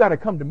mean, if you got to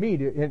come to me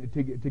to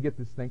get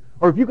this thing,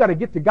 or if you got to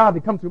get to God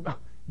to come through,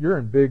 you're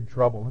in big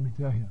trouble, let me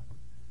tell you.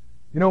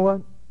 You know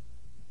what?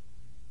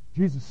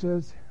 Jesus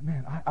says,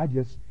 man, I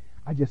just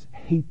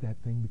hate that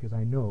thing because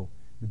I know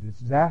the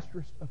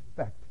disastrous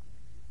effect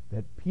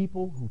that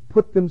people who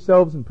put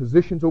themselves in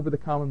positions over the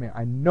common man,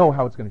 I know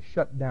how it's going to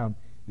shut down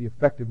the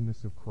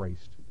effectiveness of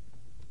Christ.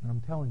 And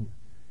I'm telling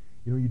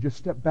you, you just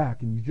step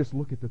back and you just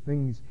look at the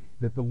things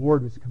that the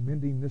Lord is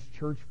commending this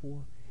church for.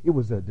 It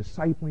was a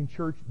discipling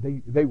church.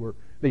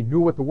 They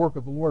knew what the work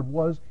of the Lord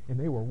was, and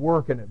they were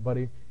working it,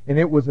 buddy. And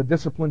it was a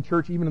disciplined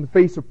church, even in the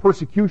face of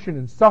persecution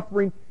and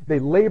suffering. They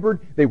labored.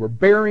 They were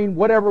bearing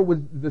whatever was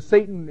the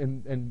Satan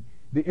and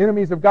the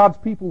enemies of God's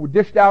people were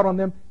dished out on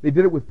them. They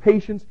did it with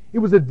patience. It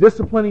was a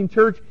disciplining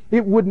church.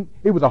 It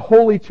was a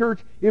holy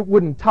church. It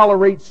wouldn't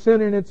tolerate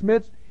sin in its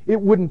midst. It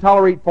wouldn't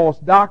tolerate false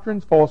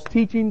doctrines, false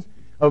teachings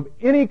of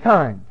any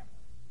kind.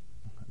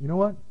 You know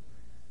what?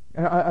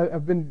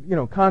 I've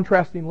been,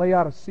 contrasting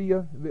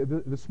Laodicea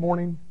this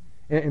morning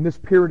in this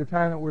period of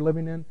time that we're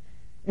living in.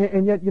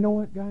 And yet, you know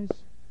what, guys?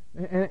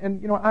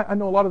 And I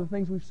know a lot of the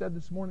things we've said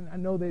this morning, I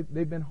know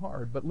they've been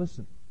hard. But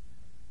listen,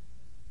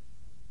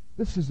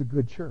 this is a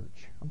good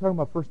church. I'm talking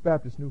about First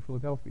Baptist New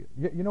Philadelphia.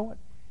 You know what?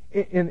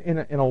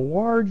 In a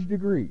large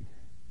degree,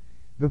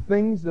 the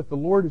things that the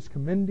Lord is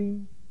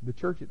commending the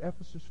church at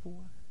Ephesus for,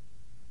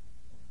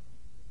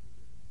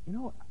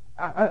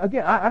 I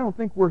don't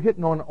think we're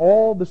hitting on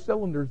all the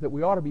cylinders that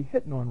we ought to be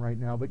hitting on right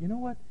now. But you know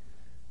what?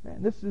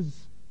 Man, this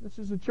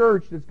is a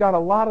church that's got a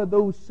lot of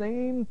those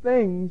same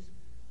things.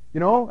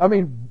 I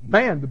mean,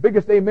 man, the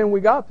biggest amen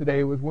we got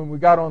today was when we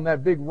got on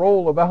that big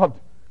roll about,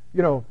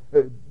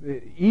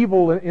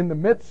 evil in the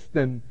midst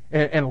and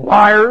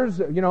liars,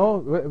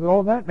 with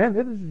all that. Man,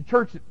 this is a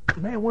church that,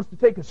 man, wants to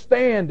take a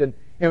stand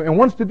and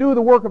wants to do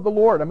the work of the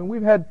Lord. I mean,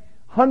 we've had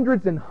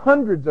hundreds and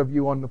hundreds of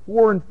you on the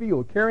floor and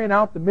field carrying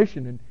out the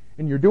mission,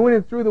 and you're doing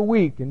it through the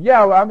week. And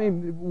yeah, I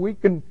mean, we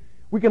can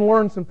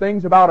learn some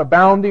things about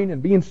abounding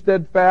and being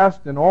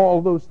steadfast and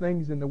all those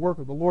things in the work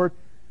of the Lord.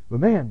 But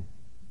man,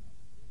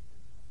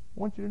 I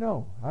want you to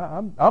know,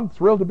 I'm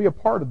thrilled to be a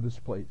part of this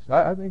place.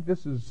 I think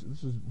this is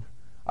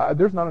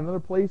there's not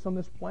another place on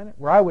this planet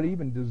where I would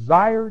even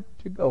desire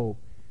to go.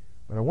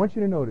 But I want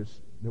you to notice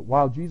that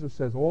while Jesus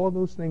says all of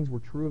those things were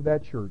true of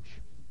that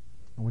church,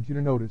 I want you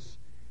to notice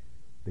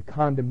the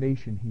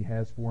condemnation he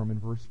has for them in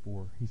verse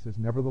 4. He says,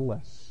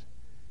 nevertheless,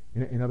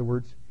 in other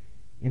words,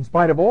 in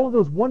spite of all of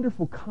those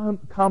wonderful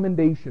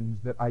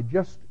commendations that I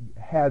just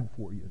had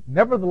for you,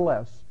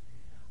 nevertheless,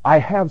 I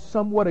have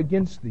somewhat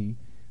against thee,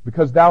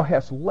 because thou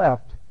hast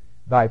left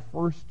thy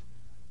first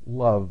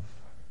love.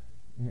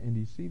 And do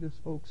you see this,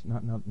 folks?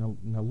 Now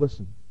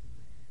listen.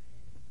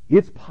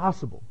 It's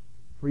possible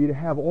for you to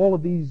have all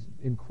of these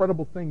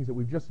incredible things that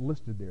we've just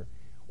listed there,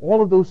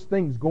 all of those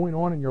things going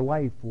on in your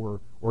life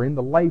or in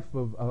the life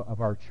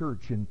of our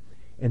church,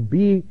 and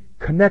be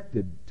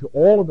connected to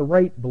all of the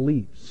right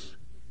beliefs,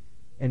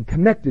 and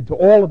connected to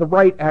all of the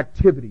right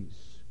activities,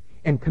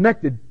 and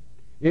connected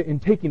in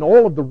taking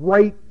all of the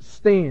right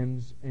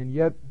stands, and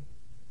yet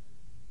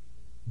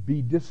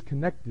be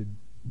disconnected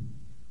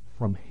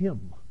from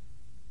Him.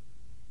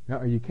 Now,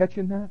 are you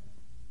catching that?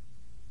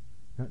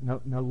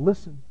 Now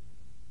listen.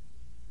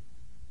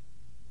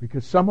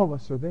 Because some of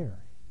us are there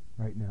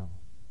right now.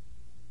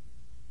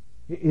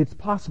 It's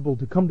possible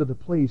to come to the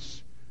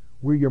place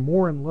where you're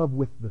more in love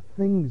with the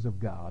things of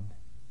God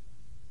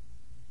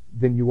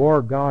than you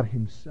are God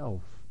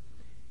Himself.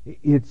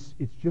 It's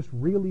just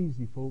real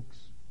easy, folks.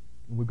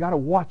 And we've got to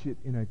watch it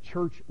in a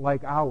church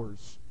like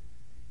ours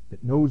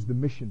that knows the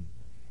mission,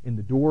 and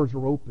the doors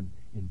are open,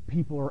 and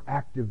people are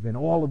active, and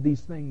all of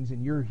these things,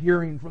 and you're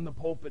hearing from the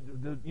pulpit,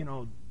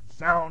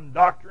 sound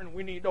doctrine.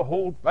 We need to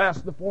hold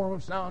fast the form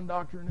of sound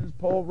doctrine, as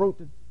Paul wrote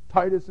to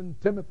Titus and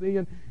Timothy,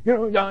 and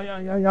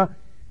yeah.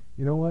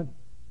 You know what?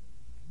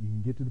 You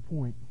can get to the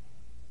point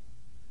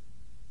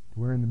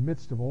where in the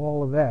midst of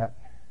all of that,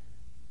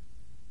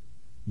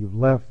 you've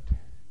left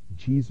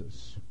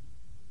Jesus.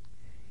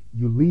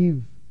 You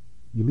leave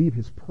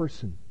His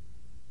person.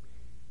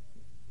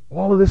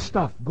 All of this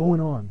stuff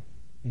going on,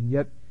 and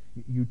yet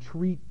you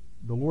treat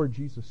the Lord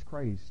Jesus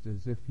Christ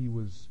as if He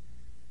was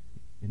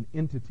an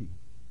entity,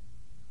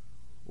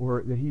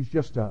 or that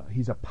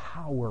He's a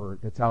power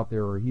that's out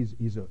there, or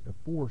He's a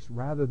force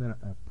rather than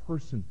a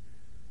person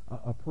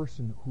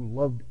who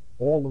loved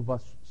all of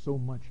us so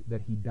much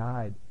that He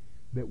died,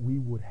 that we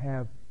would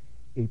have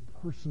a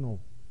personal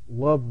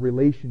love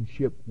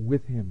relationship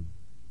with Him.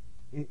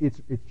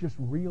 It's just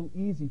real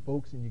easy,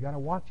 folks, and you got to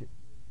watch it.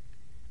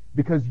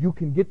 Because you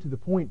can get to the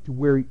point to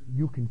where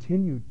you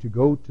continue to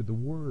go to the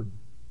Word.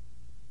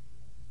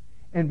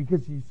 And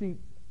because you see,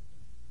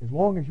 as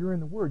long as you're in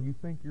the Word, you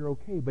think you're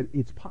okay. But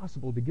it's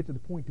possible to get to the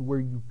point to where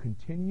you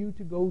continue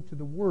to go to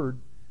the Word,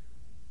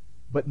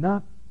 but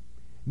not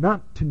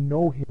to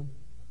know Him.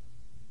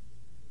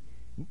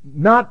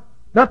 Not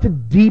to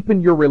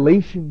deepen your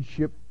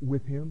relationship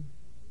with Him.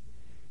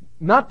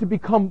 Not to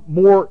become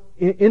more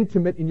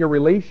intimate in your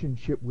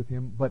relationship with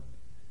Him, but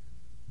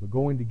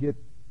going to get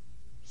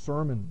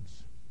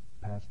sermons,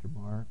 Pastor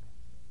Mark.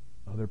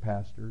 other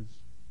pastors.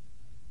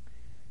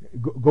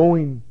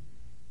 Going,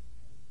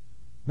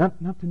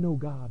 not to know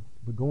God,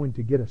 but going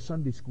to get a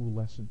Sunday school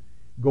lesson,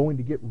 going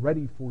to get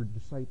ready for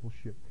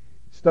discipleship,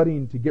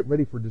 studying to get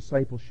ready for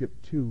discipleship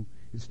 2,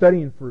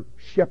 studying for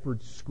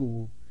shepherd's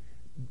school,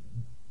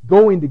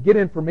 going to get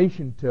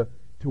information to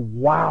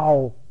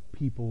wow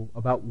people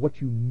about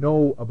what you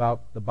know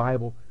about the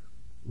Bible,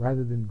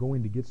 rather than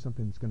going to get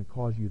something that's going to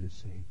cause you to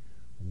say,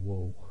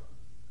 "Whoa,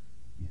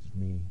 it's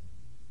me."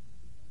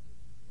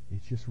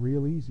 It's just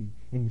real easy.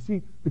 And you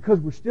see, because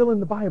we're still in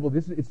the Bible,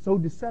 it's so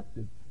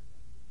deceptive.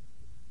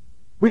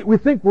 We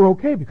think we're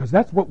okay because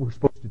that's what we're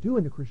supposed to do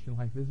in the Christian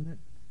life, isn't it?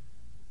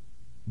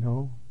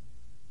 No.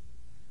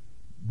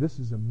 This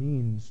is a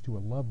means to a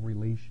love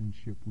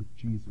relationship with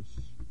Jesus.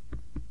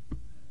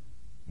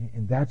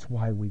 And that's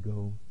why we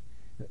go.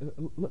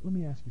 Let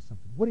me ask you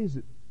something. What is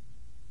it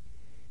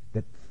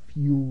that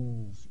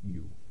fuels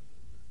you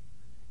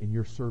in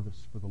your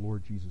service for the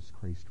Lord Jesus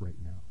Christ right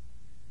now?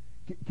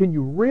 Can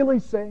you really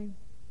say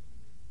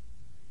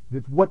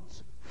that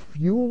what's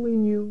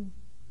fueling you,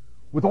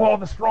 with all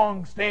the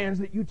strong stands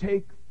that you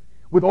take,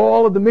 with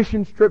all of the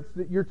mission trips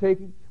that you're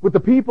taking, with the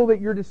people that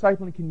you're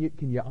discipling,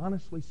 can you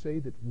honestly say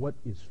that what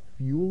is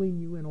fueling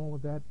you in all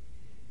of that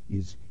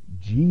is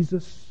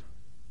Jesus?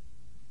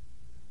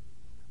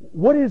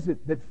 What is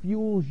it that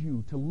fuels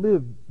you to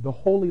live the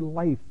holy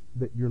life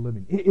that you're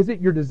living? Is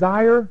it your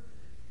desire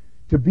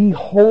to be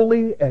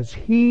holy as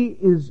He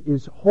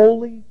is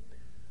holy?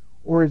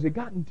 Or has it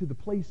gotten to the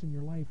place in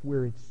your life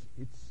where it's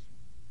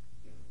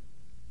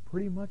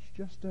pretty much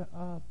just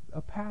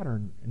a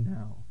pattern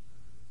now?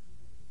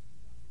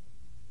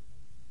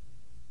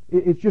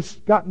 It's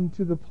just gotten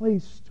to the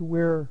place to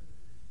where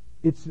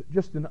it's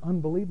just an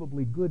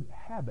unbelievably good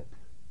habit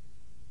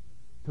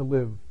to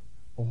live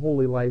a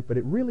holy life, but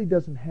it really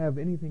doesn't have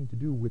anything to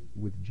do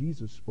with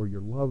Jesus or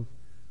your love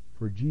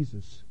for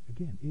Jesus.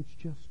 Again, it's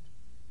just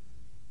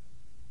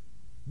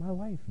my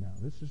life now.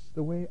 This is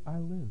the way I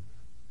live.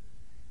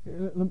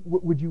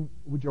 Would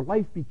your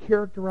life be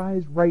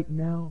characterized right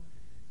now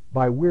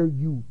by where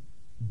you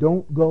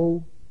don't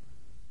go,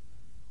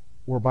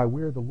 or by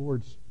where the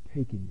Lord's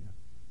taking you?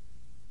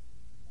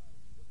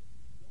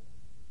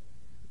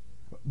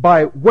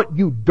 By what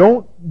you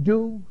don't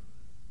do,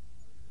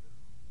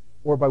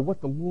 or by what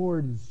the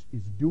Lord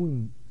is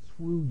doing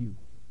through you?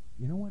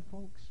 You know what,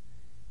 folks?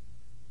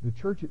 The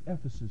church at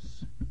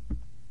Ephesus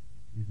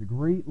is a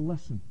great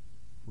lesson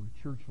for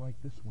a church like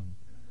this one,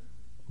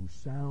 who's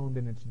sound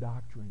in its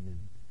doctrine and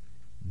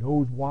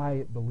knows why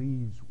it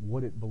believes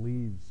what it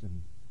believes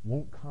and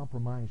won't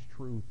compromise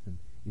truth and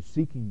is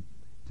seeking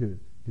to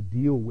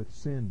deal with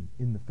sin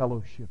in the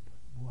fellowship.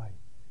 Boy,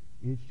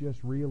 it's just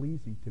real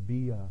easy to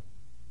be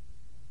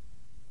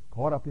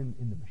caught up in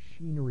the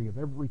machinery of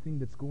everything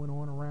that's going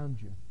on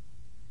around you,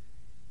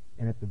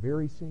 and at the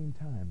very same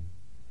time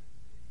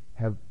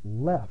have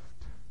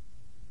left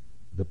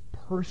the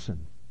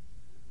person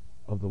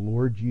of the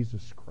Lord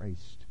Jesus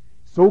Christ.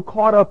 So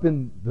caught up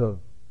in the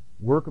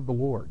work of the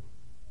Lord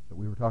that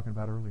we were talking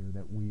about earlier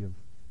that we have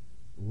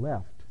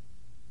left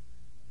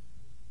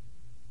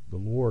the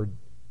Lord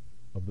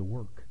of the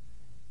work.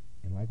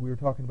 And like we were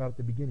talking about at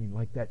the beginning,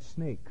 like that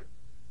snake,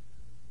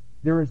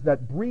 there is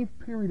that brief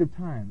period of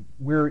time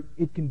where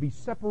it can be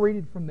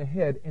separated from the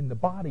head and the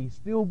body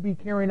still be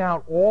carrying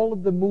out all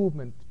of the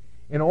movement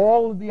and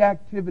all of the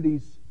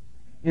activities.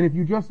 And if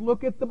you just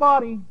look at the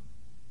body,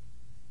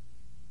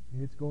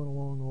 it's going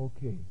along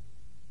okay.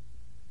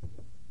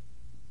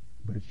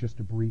 But it's just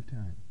a brief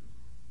time.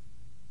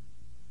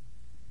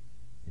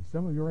 And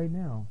some of you right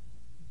now,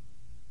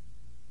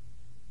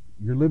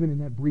 you're living in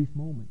that brief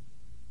moment.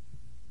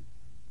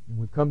 And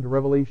we've come to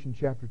Revelation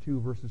chapter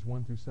 2, verses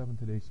 1 through 7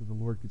 today, so the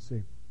Lord could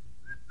say,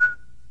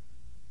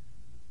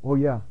 oh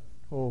yeah,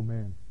 oh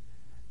man,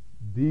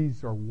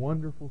 these are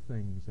wonderful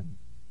things, and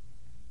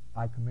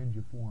I commend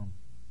you for them.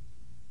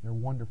 They're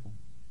wonderful.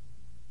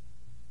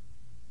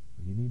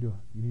 But you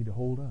need to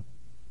hold up,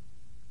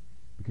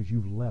 because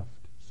you've left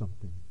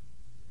something.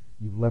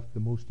 You've left the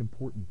most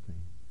important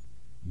thing.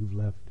 You've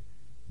left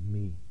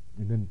me.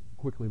 And then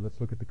quickly, let's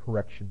look at the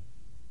correction.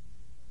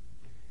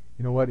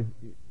 You know what?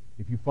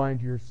 If you find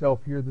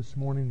yourself here this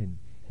morning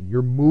and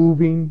you're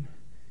moving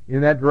in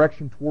that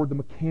direction toward the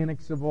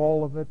mechanics of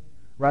all of it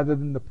rather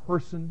than the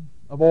person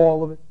of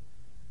all of it,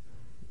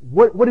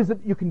 what is it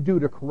you can do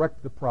to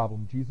correct the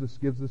problem? Jesus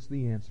gives us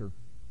the answer.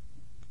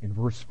 In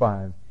verse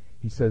 5,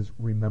 He says,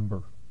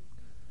 remember.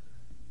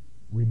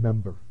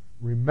 Remember.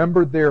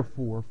 Remember,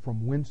 therefore,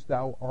 from whence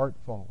thou art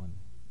fallen.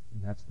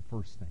 And that's the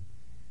first thing.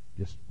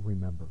 Just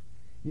remember.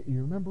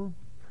 You remember?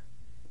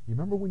 You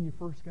remember when you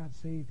first got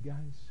saved,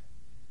 guys?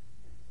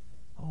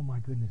 Oh my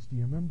goodness, do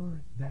you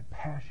remember that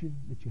passion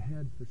that you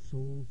had for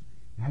souls?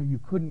 How you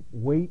couldn't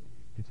wait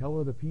to tell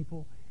other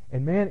people?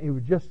 And man, it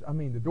was just,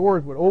 the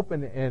doors would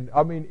open, and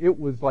it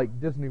was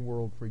like Disney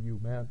World for you,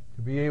 man,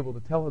 to be able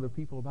to tell other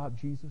people about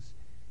Jesus.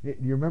 Do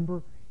you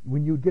remember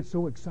when you would get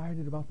so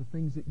excited about the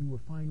things that you were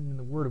finding in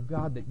the Word of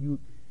God that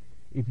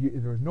if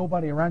there was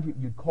nobody around you,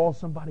 you'd call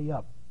somebody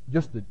up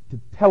just to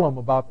tell them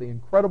about the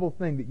incredible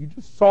thing that you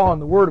just saw in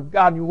the Word of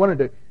God, and you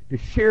wanted to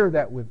share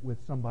that with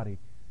somebody.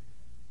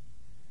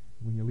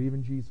 When you leave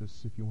in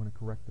Jesus, if you want to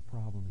correct the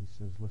problem, he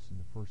says, listen,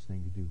 the first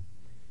thing you do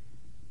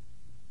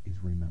is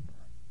remember.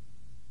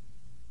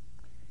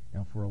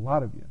 Now, for a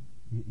lot of you,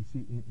 you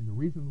see, and the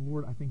reason the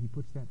Lord, I think he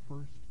puts that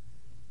first,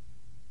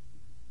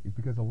 is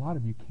because a lot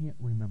of you can't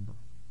remember.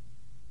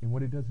 And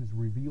what it does is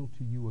reveal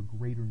to you a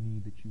greater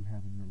need that you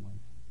have in your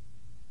life.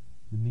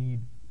 The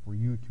need for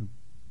you to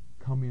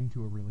come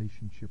into a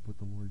relationship with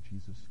the Lord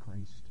Jesus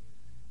Christ.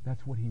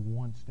 That's what he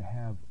wants to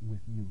have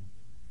with you.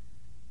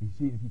 You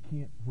see, if you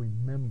can't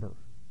remember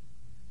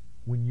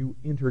when you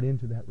entered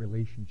into that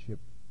relationship,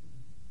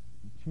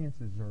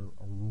 chances are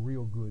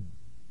real good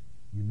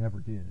you never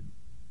did.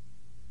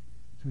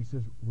 So he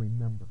says,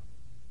 remember.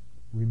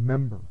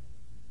 Remember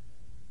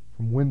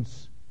from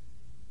whence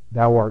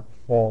thou art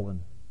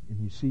fallen.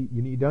 And you see,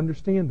 you need to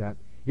understand that.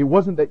 It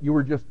wasn't that you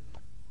were just,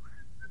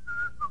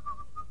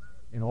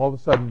 and all of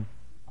a sudden,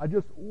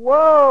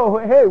 whoa,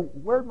 hey,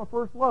 where'd my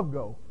first love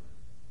go?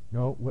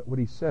 No, what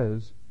he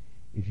says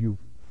is you've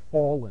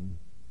fallen.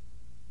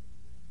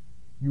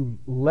 You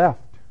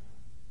left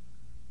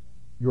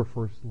your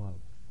first love.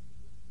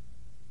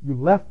 You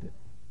left it.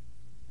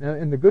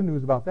 And the good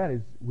news about that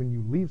is when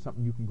you leave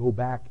something, you can go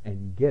back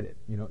and get it.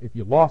 You know, if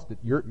you lost it,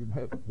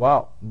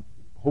 wow,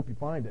 hope you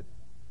find it.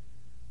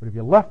 But if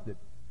you left it,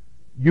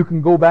 you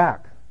can go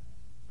back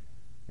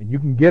and you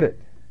can get it.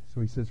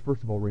 So he says,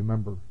 first of all,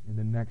 remember, and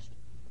then next,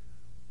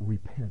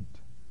 repent.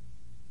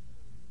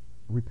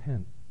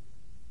 Repent.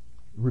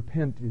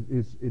 Repent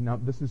is now,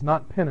 this is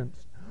not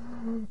penance.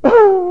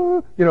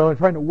 You know, and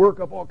trying to work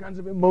up all kinds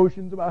of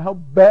emotions about how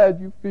bad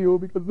you feel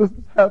because this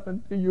has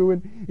happened to you.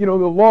 And, you know,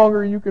 the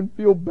longer you can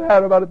feel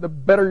bad about it, the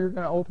better you're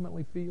going to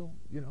ultimately feel.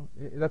 You know,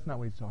 that's not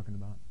what he's talking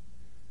about.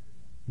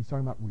 He's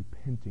talking about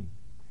repenting.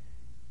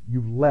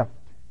 You've left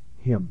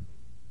him.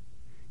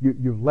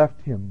 You've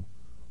left him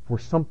for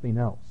something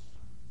else.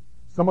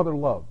 Some other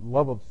love.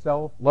 Love of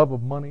self, love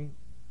of money,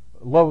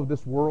 love of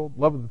this world,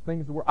 love of the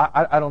things of the world.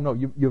 I don't know.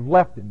 You've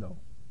left him, though.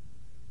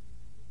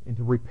 And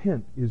to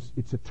repent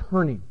it's a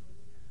turning.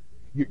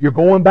 You're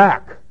going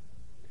back.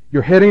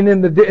 You're heading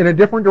in a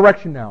different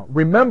direction now.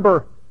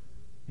 Remember,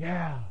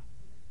 yeah.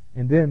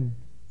 And then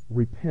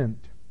repent.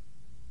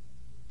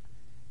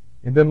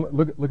 And then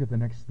look at the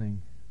next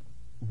thing.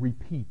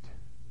 Repeat.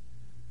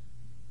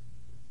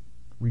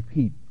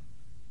 Repeat.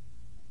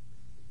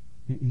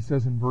 He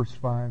says in verse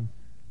 5,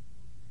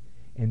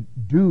 and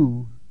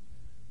do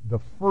the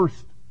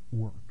first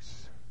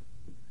works.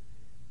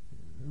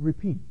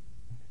 Repeat.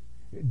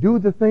 Do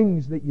the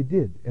things that you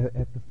did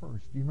at the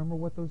first. Do you remember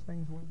what those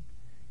things were?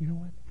 You know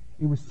what?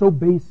 It was so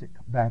basic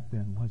back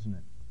then, wasn't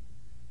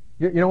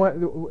it? You know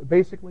what?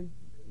 Basically,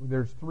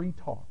 there's 3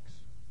 talks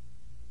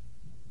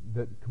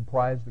that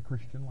comprise the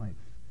Christian life.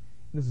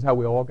 This is how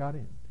we all got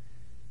in.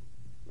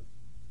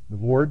 The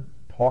Lord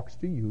talks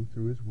to you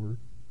through his word.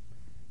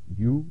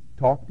 You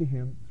talk to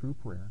him through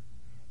prayer.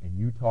 And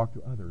you talk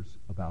to others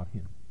about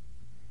him.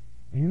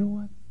 And you know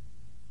what?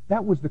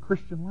 That was the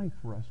Christian life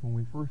for us when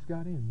we first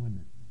got in,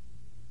 wasn't it?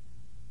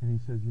 And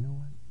he says, you know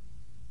what?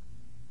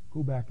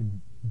 Go back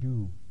and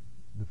do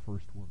the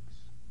first works.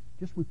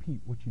 Just repeat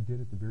what you did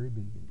at the very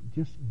beginning.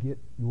 Just get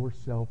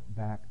yourself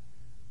back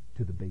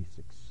to the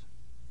basics.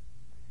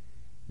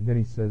 And then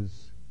he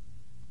says,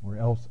 or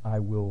else I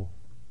will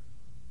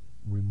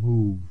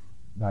remove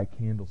thy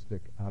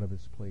candlestick out of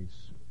its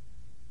place,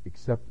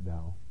 except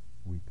thou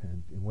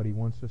repent. And what he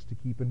wants us to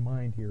keep in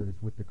mind here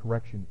is with the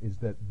correction is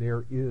that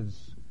there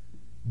is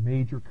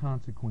major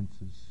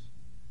consequences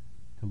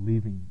to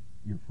leaving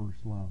your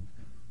first love.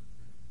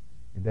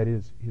 And that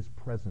is his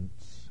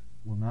presence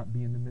will not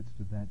be in the midst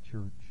of that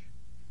church.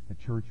 The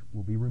church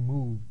will be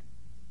removed.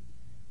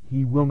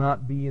 He will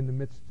not be in the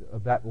midst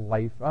of that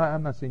life.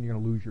 I'm not saying you're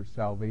going to lose your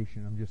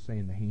salvation. I'm just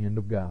saying the hand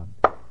of God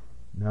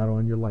not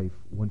on your life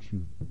once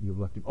you've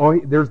left him. Oh,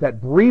 there's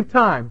that brief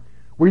time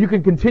where you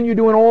can continue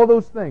doing all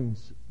those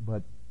things,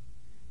 but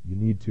you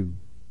need to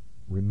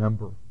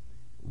remember,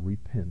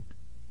 repent,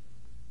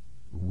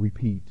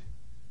 repeat,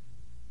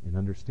 and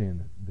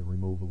understand that the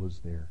removal is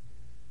there.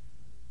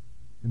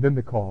 And then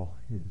the call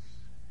is,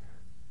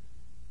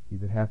 he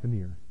that hath an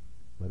ear,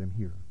 let him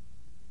hear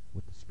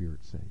what the Spirit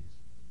says.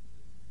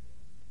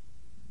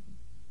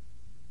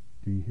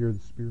 Do you hear the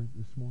Spirit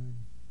this morning?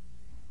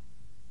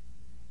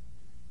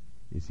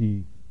 Is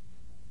he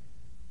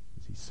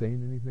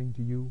saying anything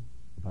to you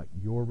about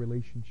your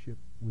relationship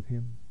with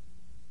him?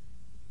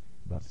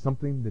 About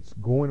something that's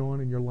going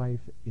on in your life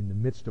in the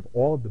midst of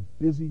all of the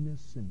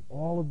busyness and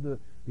all of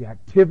the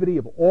activity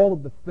of all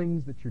of the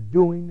things that you're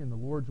doing in the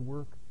Lord's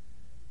work?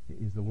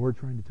 Is the Lord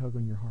trying to tug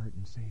on your heart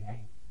and say,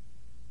 hey,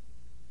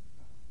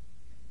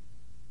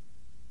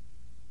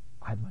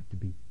 I'd like to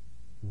be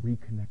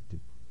reconnected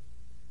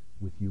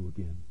with you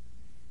again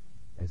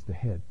as the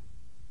head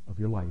of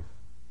your life,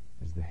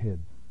 as the head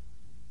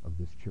of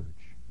this church.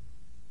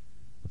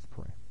 Let's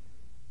pray.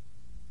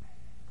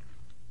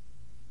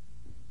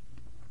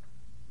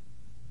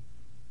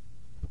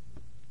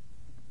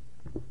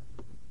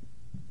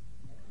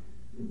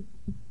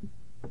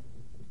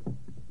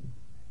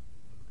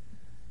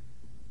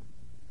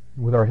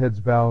 With our heads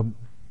bowed,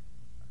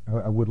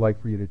 I would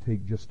like for you to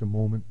take just a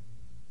moment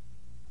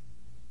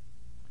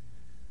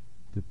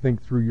to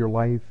think through your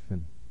life.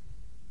 And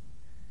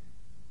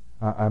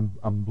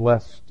I'm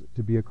blessed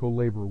to be a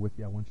co-laborer with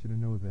you. I want you to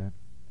know that.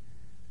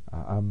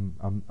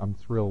 I'm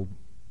thrilled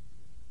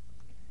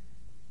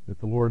that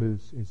the Lord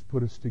has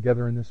put us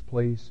together in this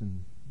place,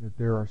 and that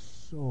there are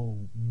so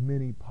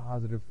many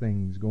positive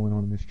things going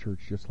on in this church,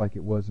 just like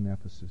it was in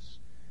Ephesus.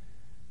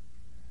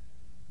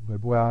 But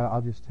boy,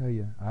 I'll just tell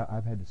you,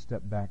 I've had to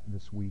step back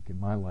this week in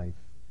my life,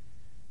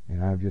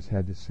 and I've just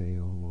had to say,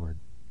 oh Lord,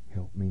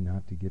 help me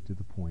not to get to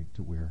the point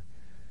to where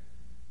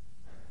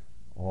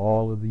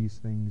all of these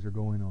things are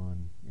going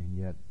on, and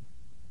yet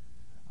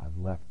I've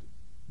left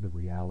the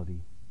reality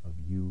of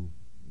you,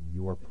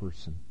 your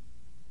person.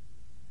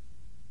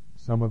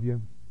 Some of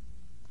you,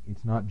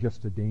 it's not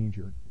just a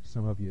danger.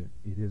 Some of you,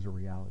 it is a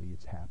reality.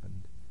 It's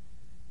happened.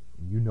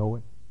 And you know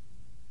it.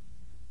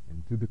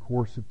 And through the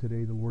course of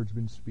today, the Lord's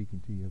been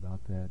speaking to you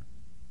about that.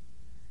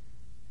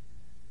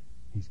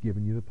 He's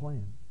given you the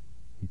plan.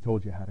 He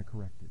told you how to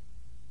correct it.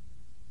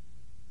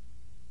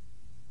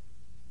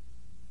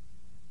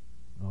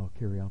 Oh,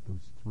 carry out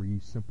those 3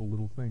 simple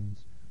little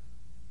things.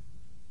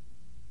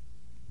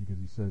 Because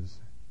He says,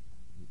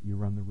 you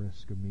run the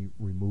risk of me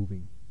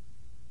removing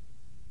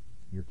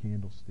your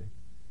candlestick.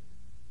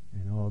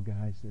 And oh,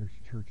 guys, there's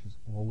churches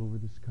all over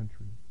this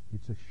country.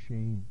 It's a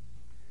shame.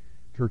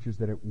 Churches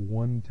that at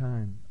one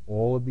time,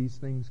 all of these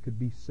things could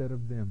be said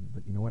of them.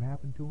 But you know what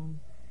happened to them?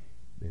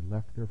 They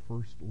left their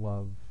first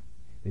love.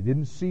 They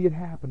didn't see it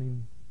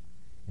happening.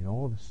 And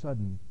all of a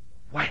sudden,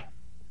 wham!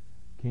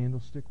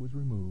 Candlestick was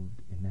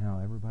removed. And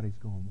now everybody's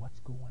going, what's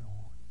going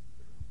on?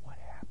 What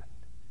happened?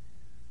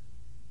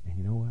 And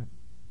you know what?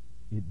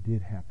 It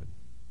did happen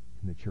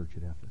in the church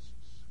at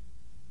Ephesus.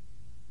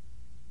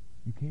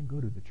 You can't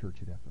go to the church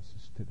at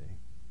Ephesus today.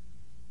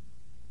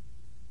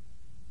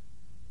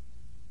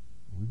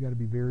 We've got to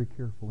be very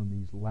careful in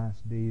these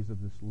last days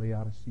of this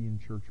Laodicean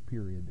church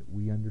period that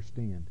we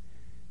understand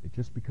that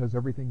just because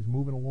everything's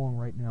moving along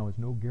right now is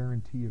no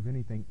guarantee of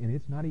anything, and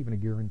it's not even a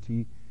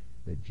guarantee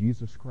that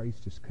Jesus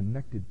Christ is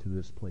connected to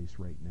this place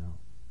right now.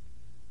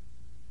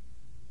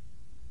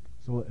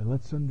 So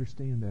let's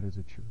understand that as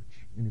a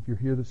church. And if you're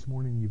here this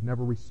morning and you've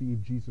never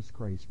received Jesus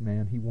Christ,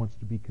 man, He wants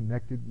to be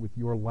connected with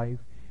your life.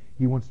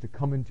 He wants to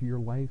come into your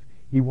life.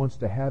 He wants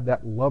to have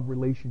that love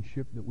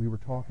relationship that we were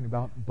talking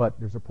about, but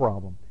there's a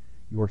problem.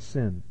 Your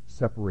sin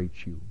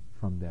separates you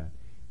from that.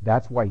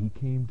 That's why He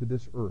came to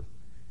this earth,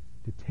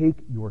 to take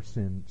your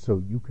sin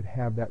so you could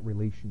have that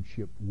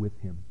relationship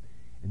with Him.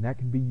 And that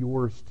can be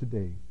yours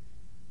today,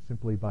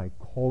 simply by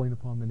calling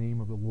upon the name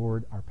of the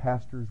Lord. Our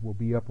pastors will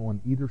be up on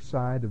either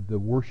side of the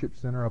worship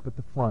center up at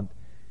the front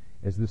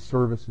as this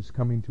service is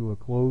coming to a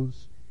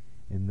close.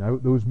 And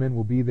those men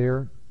will be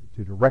there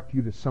to direct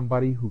you to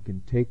somebody who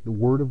can take the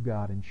Word of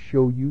God and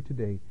show you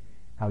today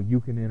how you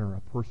can enter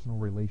a personal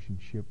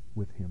relationship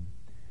with Him.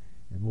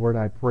 And Lord,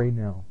 I pray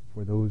now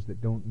for those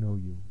that don't know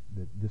You,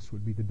 that this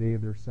would be the day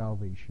of their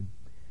salvation.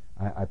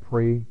 I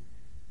pray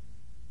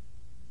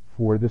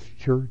for this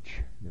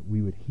church that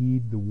we would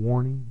heed the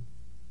warning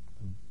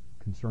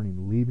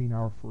concerning leaving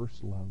our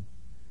first love.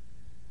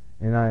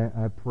 And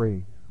I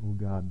pray, oh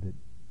God, that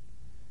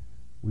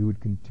we would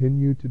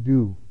continue to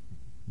do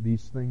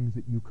these things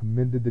that You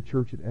commended the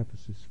church at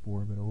Ephesus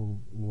for. But, oh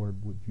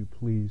Lord, would You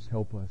please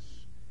help us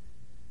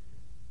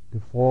to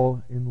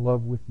fall in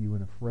love with You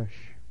in a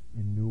fresh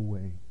and new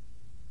way.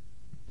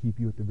 Keep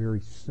You at the very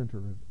center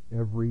of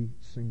every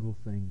single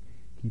thing.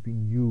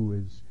 Keeping You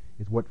is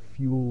what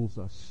fuels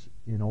us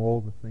in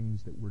all the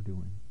things that we're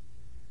doing.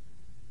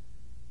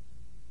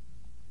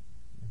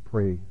 I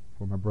pray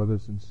for my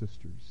brothers and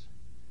sisters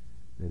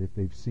that if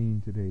they've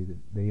seen today that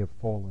they have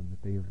fallen,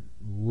 that they have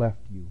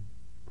left You,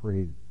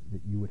 pray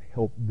that You would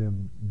help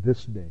them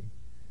this day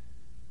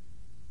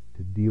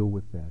to deal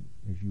with that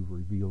as You've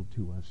revealed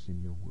to us in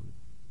Your Word.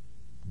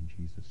 In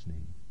Jesus'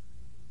 name,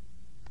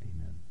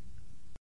 amen.